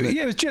 97, wasn't it?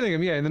 Yeah, it was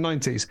Gillingham, in the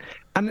 90s.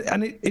 And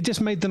it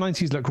just made the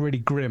 90s look really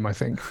grim, I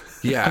think.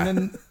 Yeah. And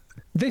then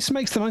this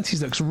makes the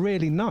 90s look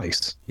really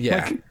nice.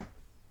 Yeah.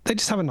 They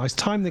just have a nice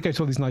time. They go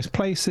to all these nice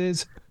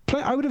places.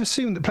 I would have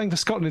assumed that playing for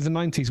Scotland in the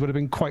 90s would have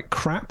been quite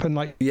crap, and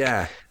they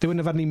wouldn't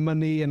have had any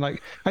money. And I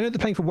know that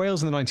playing for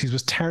Wales in the 90s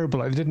was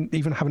terrible. They didn't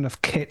even have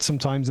enough kit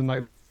sometimes, and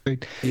they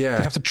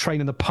have to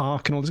train in the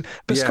park and all this.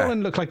 But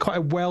Scotland looked like quite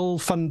a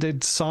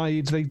well-funded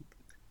side.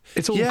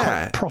 It's all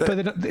quite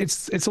proper.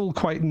 It's all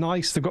quite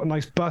nice. They've got a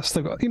nice bus.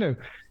 They've got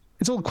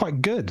it's all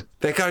quite good.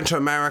 They're going to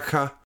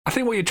America. I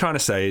think what you're trying to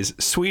say is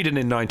Sweden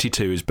in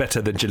 92 is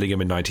better than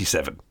Gillingham in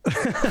 97.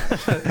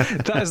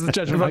 That is the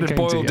judgment I came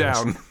boil to,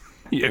 down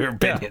your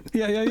opinion.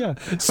 Yeah.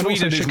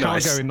 Sweden is Chicago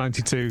nice. in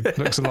 92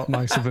 looks a lot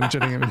nicer than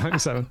Gillingham in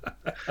 97.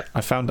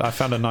 I found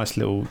a nice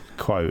little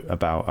quote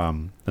about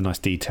the nice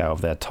detail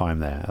of their time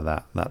there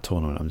at that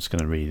tournament. I'm just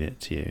going to read it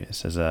to you. It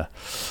says,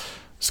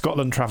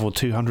 Scotland travelled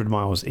 200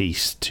 miles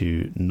east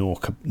to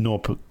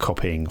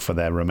Norrköping for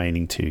their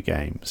remaining 2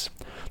 games.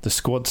 The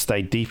squad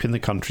stayed deep in the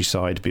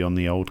countryside beyond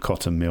the old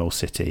cotton mill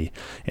city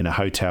in a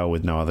hotel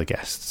with no other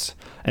guests.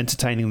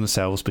 Entertaining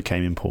themselves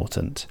became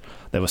important.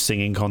 There were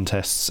singing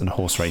contests and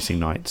horse racing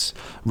nights.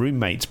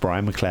 Roommates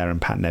Brian McClare and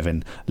Pat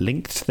Nevin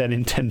linked their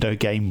Nintendo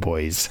Game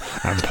Boys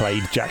and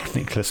played Jack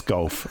Nicklaus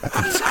Golf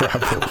and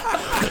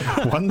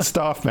Scrabble. One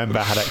staff member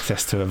had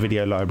access to a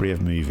video library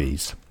of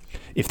movies.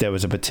 If there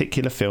was a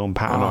particular film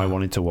Pat and I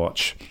wanted to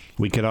watch,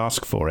 we could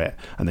ask for it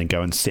and then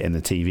go and sit in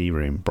the TV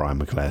room, Brian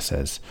McClare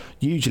says.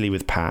 Usually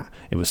with Pat,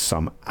 it was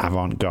some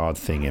avant-garde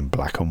thing in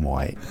black and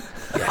white.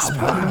 Yes,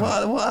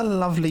 what a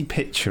lovely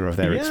picture of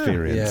their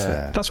experience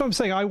there. That's what I'm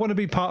saying. I want to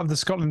be part of the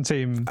Scotland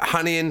team.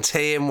 Honey and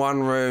tea in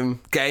one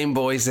room, Game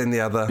Boys in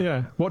the other.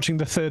 Yeah, watching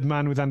The Third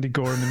Man with Andy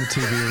Gorham in the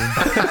TV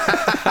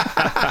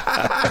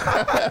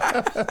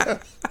room.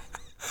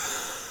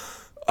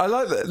 I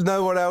like that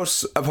no one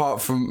else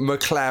apart from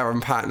McClare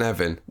and Pat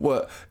Nevin.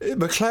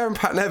 McClare and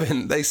Pat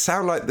Nevin, they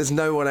sound like there's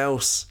no one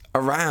else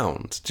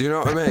around. Do you know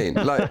what I mean?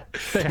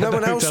 No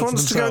one else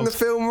wants to go in the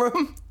film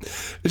room.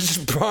 It's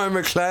just Brian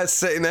McClare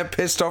sitting there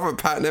pissed off at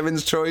Pat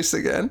Nevin's choice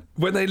again.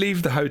 When they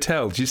leave the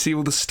hotel, do you see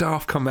all the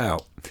staff come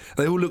out?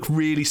 They all look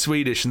really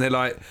Swedish, and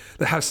they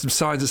have some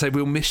signs that say,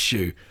 "We'll miss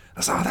you." I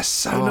was like, that's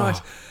so nice.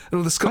 And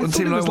all the Scotland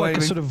team it was like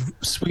waving. a sort of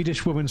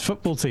Swedish women's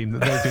football team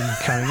that they've been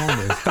carrying on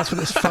with. That's what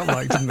this felt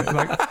like, didn't it?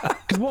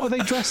 Because what are they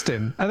dressed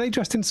in? Are they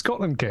dressed in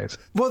Scotland kit?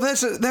 Well,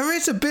 there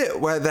is a bit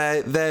where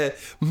they're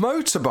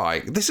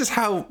motorbike. This is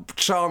how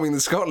charming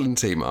the Scotland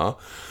team are.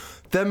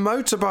 Their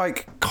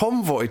motorbike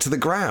convoy to the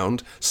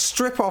ground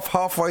strip off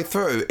halfway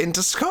through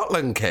into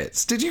Scotland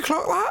kits. Did you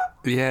clock that?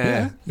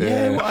 Yeah.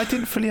 Well, I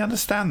didn't fully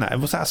understand that.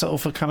 Was that sort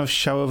of a kind of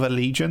show of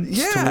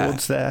allegiance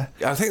towards their...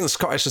 I think the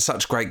Scottish are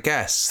such great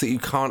guests that you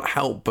can't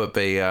help but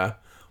be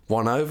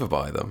won over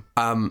by them.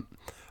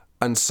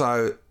 And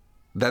so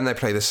then they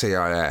play the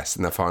CIS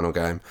in their final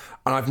game.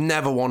 And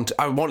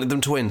I wanted them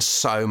to win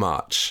so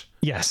much.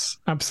 Yes,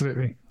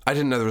 absolutely. I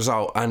didn't know the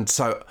result. And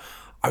so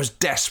I was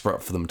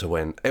desperate for them to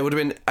win. It would have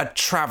been a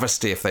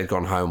travesty if they'd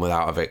gone home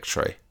without a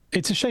victory.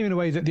 It's a shame in a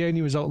way that the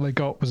only result they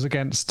got was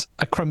against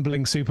a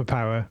crumbling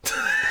superpower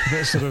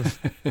that sort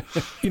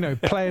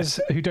of, players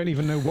who don't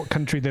even know what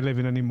country they live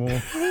in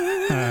anymore.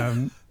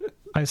 I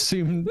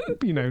assume,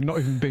 not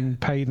even being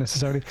paid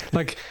necessarily.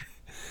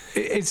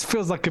 It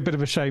feels like a bit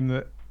of a shame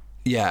that...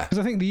 Yeah. Because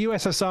I think the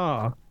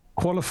USSR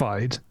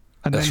qualified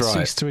and then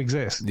ceased to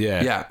exist.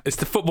 Yeah. It's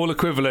the football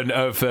equivalent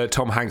of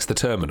Tom Hanks' The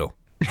Terminal.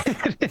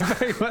 It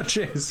very much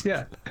is,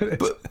 yeah.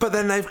 But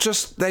then they've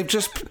just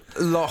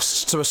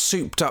lost to a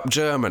souped up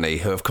Germany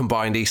who have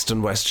combined East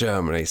and West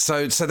Germany.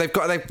 So they've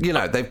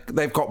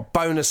got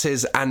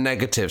bonuses and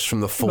negatives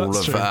from the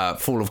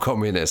fall of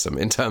communism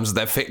in terms of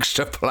their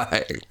fixture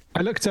play.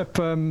 I looked up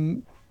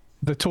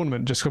the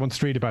tournament, just wanted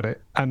to read about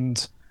it,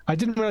 and I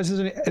didn't realise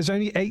there's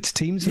only 8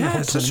 teams in the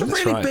whole it's just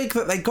tournament. really big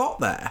that they got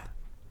there.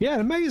 Yeah,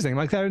 amazing.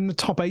 Like, they're in the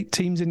top 8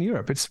 teams in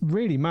Europe. It's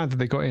really mad that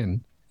they got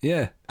in.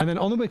 Yeah. And then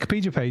on the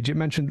Wikipedia page, it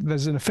mentioned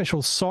there's an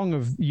official song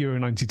of Euro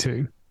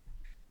 92,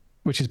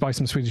 which is by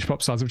some Swedish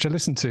pop stars, which I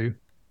listened to.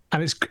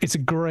 And it's a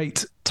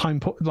great time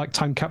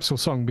capsule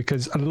song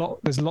because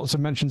there's lots of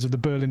mentions of the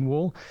Berlin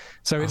Wall.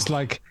 So it's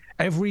like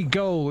every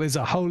goal is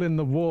a hole in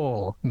the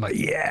wall. I'm like,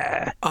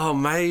 yeah. Oh,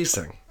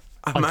 amazing.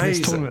 Like,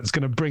 this tournament's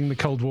going to bring the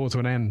Cold War to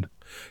an end.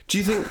 Do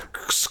you think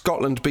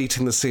Scotland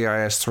beating the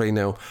CIS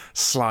 3-0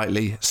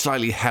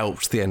 slightly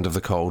helped the end of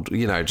the Cold?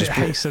 You know, just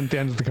hastened the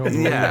end of the Cold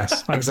War. Yeah,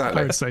 yes,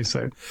 exactly. I would say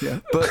so. Yeah.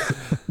 But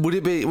would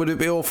it be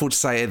awful to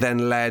say it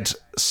then led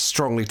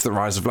strongly to the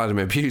rise of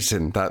Vladimir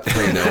Putin? That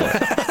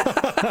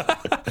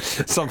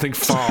 3-0. Something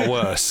far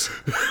worse.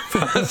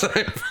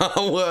 Something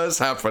far worse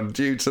happened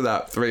due to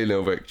that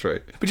 3-0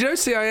 victory. But you know,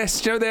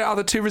 CIS, their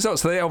other 2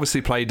 results? So they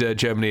obviously played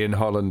Germany and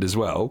Holland as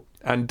well.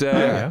 And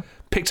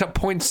picked up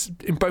points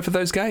in both of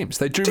those games.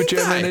 They drew with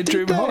Germany and they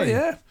drew with Holland.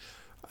 Yeah.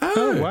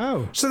 Oh,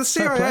 wow. So the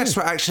CIS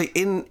were actually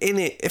in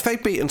it. If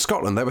they'd beaten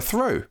Scotland, they were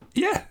through.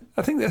 Yeah,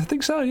 I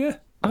think so, yeah.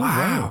 Oh,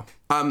 wow.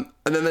 And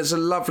then there's a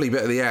lovely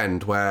bit at the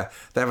end where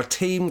they have a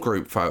team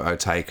group photo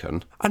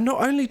taken. And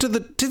not only did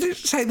it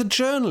say the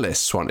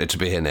journalists wanted to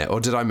be in it, or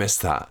did I miss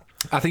that?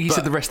 I think he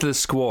said the rest of the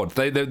squad.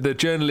 The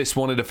journalists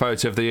wanted a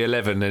photo of the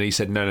 11 and he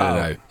said,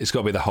 no. It's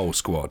got to be the whole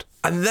squad.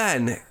 And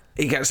then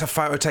he gets a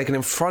photo taken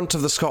in front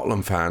of the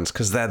Scotland fans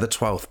because they're the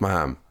 12th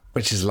man,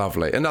 which is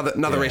lovely.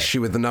 Another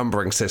issue with the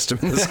numbering system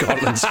in the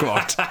Scotland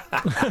squad.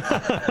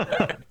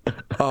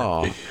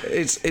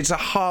 It's a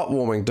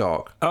heartwarming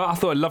doc. Oh, I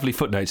thought a lovely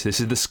footnote to this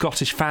is the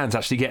Scottish fans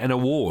actually get an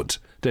award.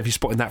 Don't know if you're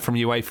spotting that from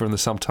UEFA in the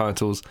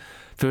subtitles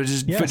for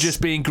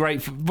just being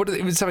great.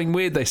 It was something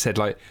weird they said,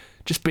 like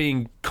just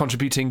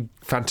contributing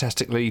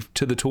fantastically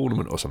to the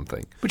tournament or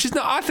something. Which is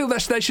not. I feel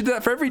that they should do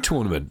that for every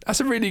tournament. That's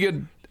a really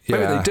good.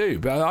 Maybe they do,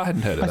 but I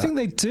hadn't heard of that. I think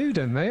they do,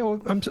 don't they?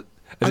 Or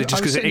is it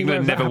just because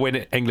England never win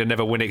it? England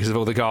never win it because of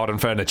all the garden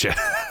furniture.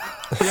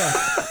 Yeah,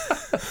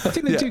 I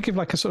think they do give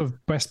like a sort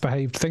of best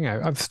behaved thing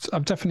out.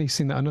 I've definitely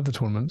seen that in other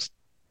tournaments.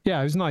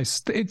 Yeah, it was nice.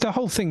 The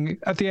whole thing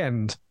at the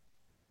end,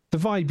 the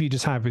vibe you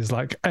just have is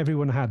like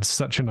everyone had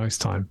such a nice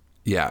time.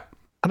 Yeah,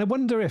 and I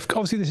wonder if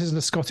obviously this isn't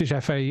a Scottish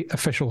FA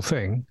official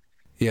thing.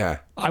 Yeah,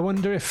 I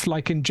wonder if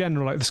like in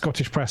general, like the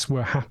Scottish press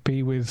were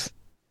happy with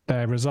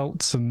their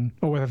results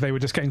or whether they were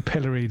just getting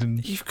pilloried.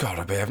 And you've got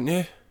to be, haven't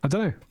you? I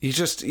don't know.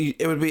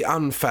 It would be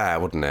unfair,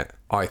 wouldn't it?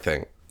 I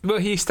think. Well,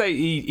 he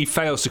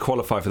fails to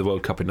qualify for the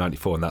World Cup in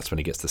 '94, and that's when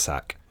he gets the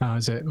sack. Oh,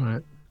 is it?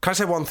 Right. Can I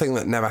say one thing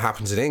that never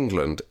happens in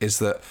England is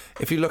that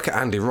if you look at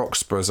Andy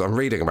Roxburgh's, I'm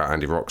reading about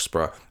Andy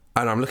Roxburgh,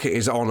 and I'm looking at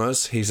his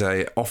honours. He's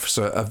an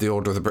officer of the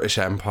Order of the British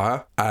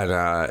Empire,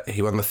 and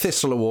he won the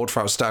Thistle Award for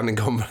outstanding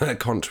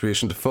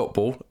contribution to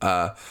football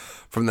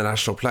from the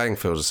National Playing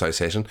Field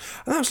Association.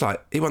 And that was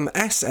like, he won the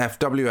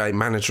SFWA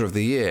Manager of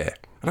the Year.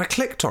 And I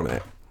clicked on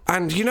it.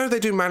 And they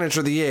do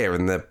Manager of the Year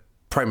in the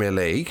Premier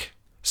League.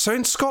 So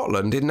in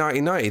Scotland in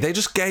 1990, they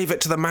just gave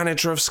it to the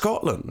Manager of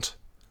Scotland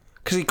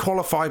because he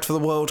qualified for the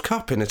World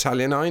Cup in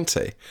Italia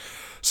 90.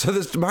 So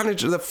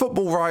the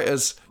Football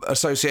Writers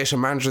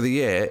Association Manager of the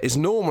Year is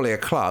normally a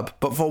club,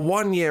 but for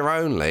 1 year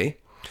only,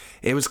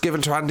 it was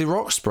given to Andy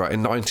Roxburgh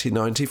in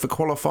 1990 for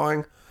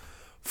qualifying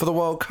for the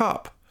World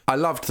Cup. I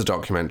loved the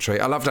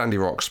documentary. I loved Andy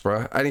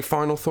Roxburgh. Any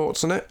final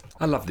thoughts on it?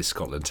 I love this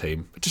Scotland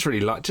team. I just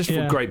really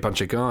a great bunch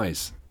of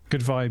guys.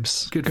 Good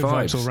vibes. Good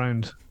vibes all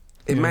round.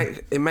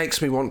 It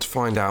makes me want to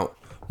find out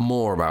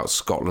more about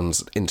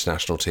Scotland's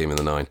international team in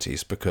the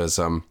 90s because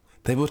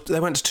they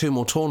went to 2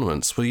 more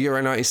tournaments. Were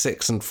Euro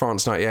 96 and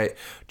France 98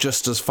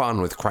 just as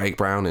fun with Craig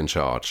Brown in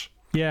charge?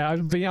 Yeah,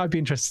 I'd be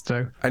interested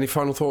though. Any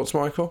final thoughts,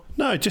 Michael?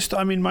 No,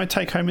 my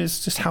take home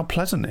is just how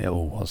pleasant it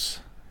all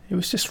was. It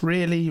was just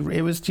really,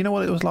 do you know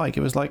what it was like?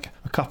 It was like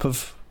a cup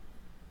of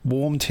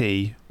warm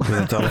tea with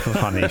a dollop of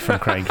honey from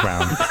Craig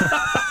Brown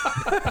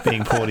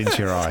being poured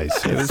into your eyes.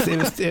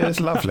 It was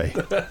lovely.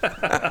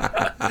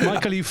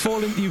 Michael, you've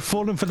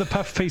fallen for the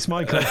puff piece,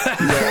 Michael. You've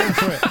fallen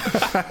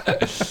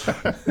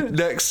for it.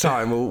 Next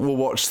time we'll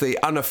watch the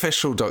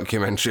unofficial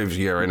documentary of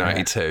Euro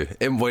 92,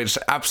 in which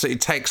absolutely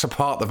takes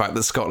apart the fact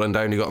that Scotland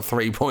only got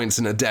 3 points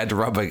in a dead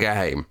rubber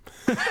game.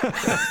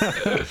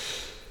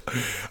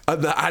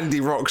 And that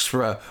Andy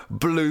Roxburgh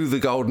blew the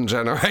golden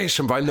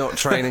generation by not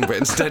training, but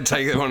instead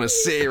taking them on a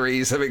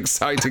series of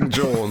exciting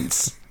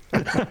jaunts.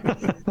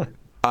 Ben,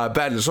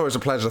 it's always a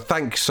pleasure.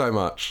 Thank you so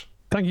much.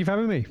 Thank you for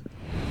having me.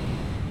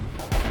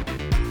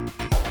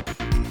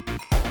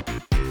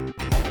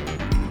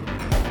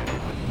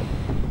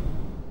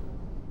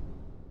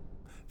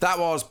 That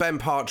was Ben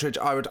Partridge.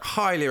 I would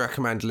highly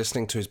recommend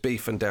listening to his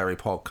Beef and Dairy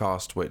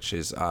podcast, which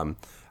is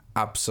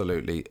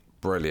absolutely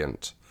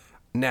brilliant.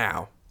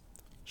 Now,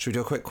 should we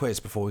do a quick quiz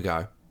before we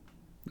go?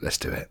 Let's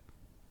do it.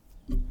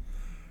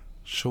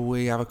 Shall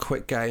we have a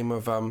quick game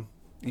of...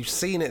 you've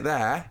seen it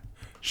there.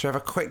 Shall we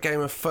have a quick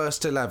game of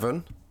First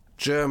 11?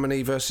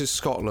 Germany versus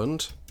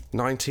Scotland,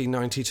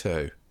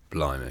 1992.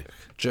 Blimey.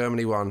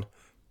 Germany won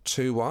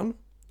 2-1.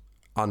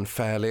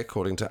 unfairly,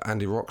 according to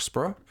Andy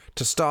Roxburgh.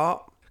 To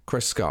start,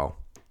 Chris Skull.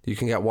 You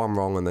can get one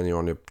wrong and then you're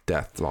on your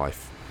death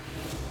life.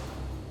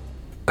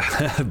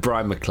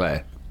 Brian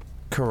McClare.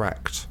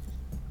 Correct.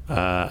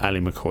 Ali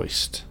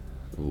McCoist.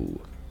 Ooh.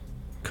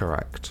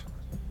 Correct.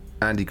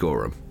 Andy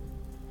Gorham.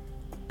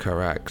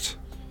 Correct.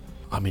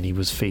 I mean, he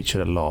was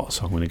featured a lot,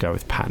 so I'm going to go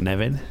with Pat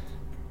Nevin.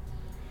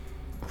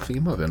 I think he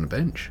might be on the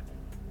bench.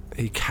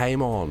 He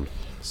came on,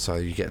 so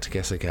you get to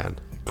guess again.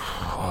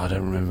 I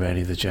don't remember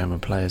any of the German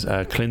players.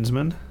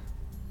 Klinsmann?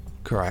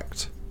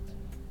 Correct.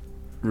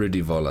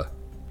 Rudi Voller.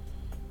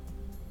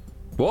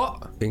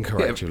 What?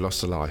 Incorrect, you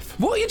lost a life.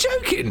 What, are you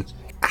joking?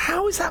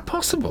 How is that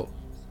possible?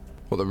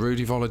 What, that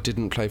Rudi Voller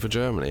didn't play for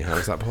Germany? How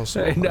is that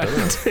possible? No.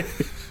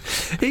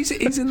 He's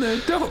in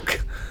the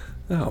dock.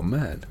 Oh,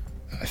 man.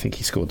 I think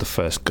he scored the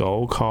first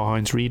goal,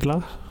 Karl-Heinz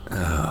Riedler.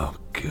 Oh,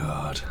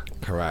 God.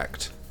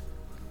 Correct.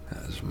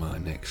 That was my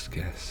next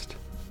guest.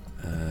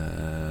 I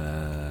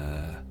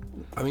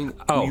mean,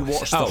 you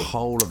watched the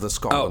whole of the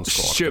Scotland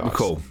squad. Stuart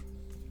McCall.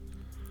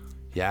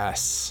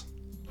 Yes.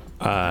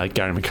 Gary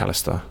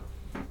McAllister.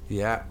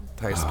 Yeah.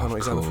 Takes the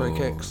penalties and the free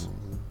kicks.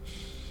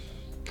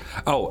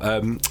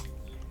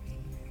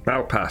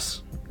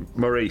 Malpass.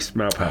 Maurice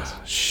Malpass.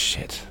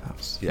 Shit. That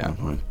was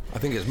I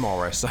think it's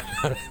Morris.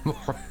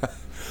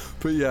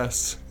 But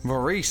yes,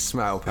 Maurice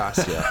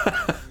Malpass,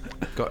 yeah.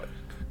 got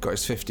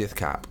his 50th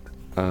cap.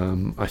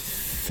 I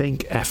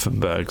think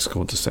Effenberg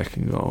scored the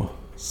second goal.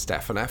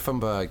 Stefan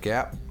Effenberg,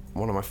 yeah.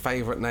 One of my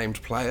favourite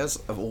named players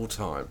of all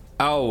time.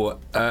 The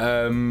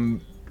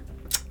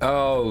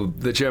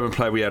German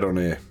player we had on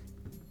here.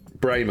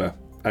 Bremer.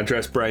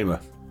 Andreas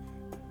Bremer.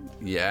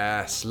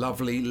 Yes,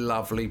 lovely,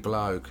 lovely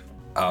bloke.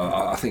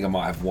 I think I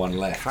might have one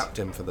left.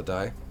 Captain for the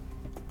day.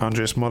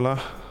 Andreas Muller.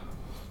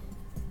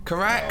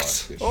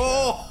 Correct.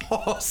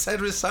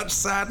 Said with such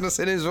sadness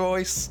in his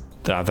voice.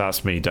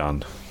 That's me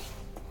done.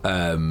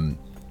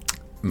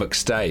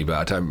 McStay, but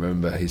I don't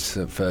remember his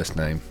first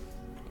name.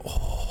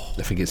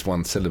 I think it's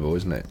one syllable,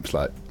 isn't it? It's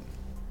like...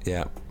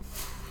 Yeah.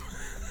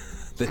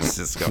 This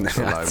has got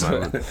to a low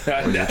moment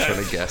when you're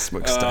trying to guess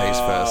McStay's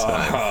first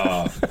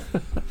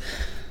name.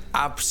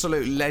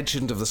 Absolute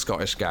legend of the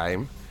Scottish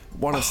game.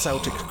 One of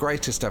Celtic's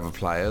greatest ever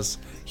players.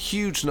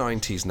 Huge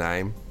 90s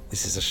name.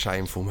 This is a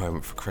shameful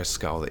moment for Chris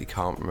Skull that he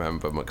can't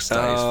remember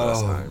McStay's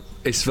first name.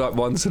 It's like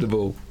one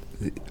syllable.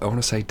 I want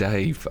to say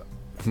Dave.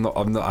 I'm not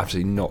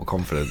absolutely not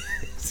confident.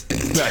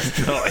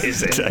 That's not,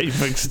 is it? Dave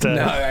McStay.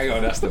 No, hang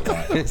on, that's not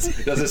right.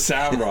 It doesn't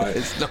sound right.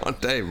 It's not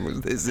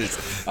Dave. This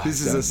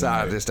is the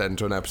saddest end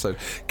to an episode.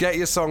 Get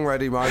your song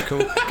ready,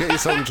 Michael. Get your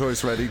song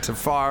choice ready to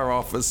fire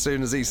off as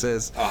soon as he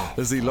says,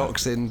 as he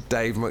locks in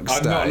Dave McStay.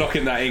 I'm not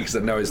locking that in because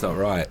I know it's not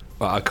right.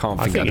 But I can't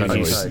think I don't know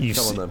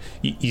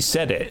you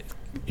said it.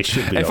 It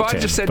should be. If I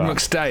just said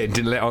McStay and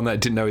didn't let on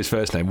that, didn't know his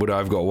first name, would I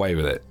have got away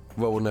with it?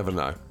 Well, we'll never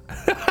know.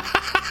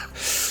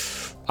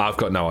 I've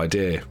got no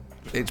idea.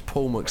 It's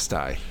Paul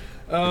McStay. It's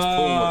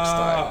Paul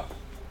McStay.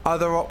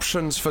 Other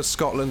options for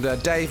Scotland are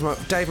Dave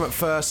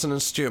McPherson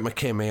and Stuart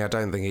McKimmie. I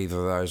don't think either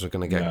of those are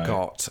going to get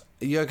got.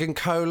 Jurgen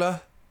Kohler,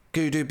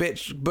 Gudu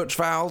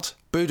Butchvald,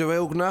 Budo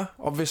Ilgner,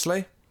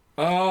 obviously.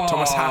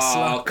 Thomas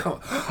Hassler.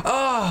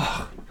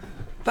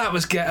 That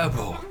was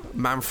gettable.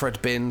 Manfred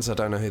Binns, I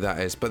don't know who that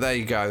is, but there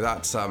you go.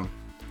 That's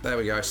there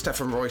we go.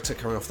 Stefan Reuter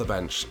coming off the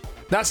bench.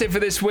 That's it for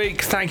this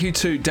week. Thank you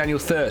to Daniel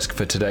Thirsk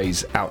for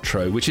today's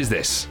outro, which is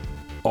this: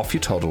 Off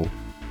Your Toddle,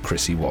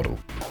 Chrissy Waddle.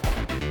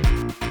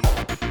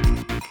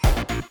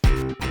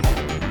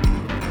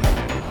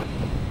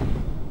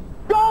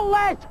 Go,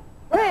 lads!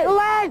 Hit,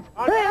 lads!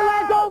 Hit,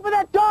 lads, over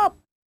the top!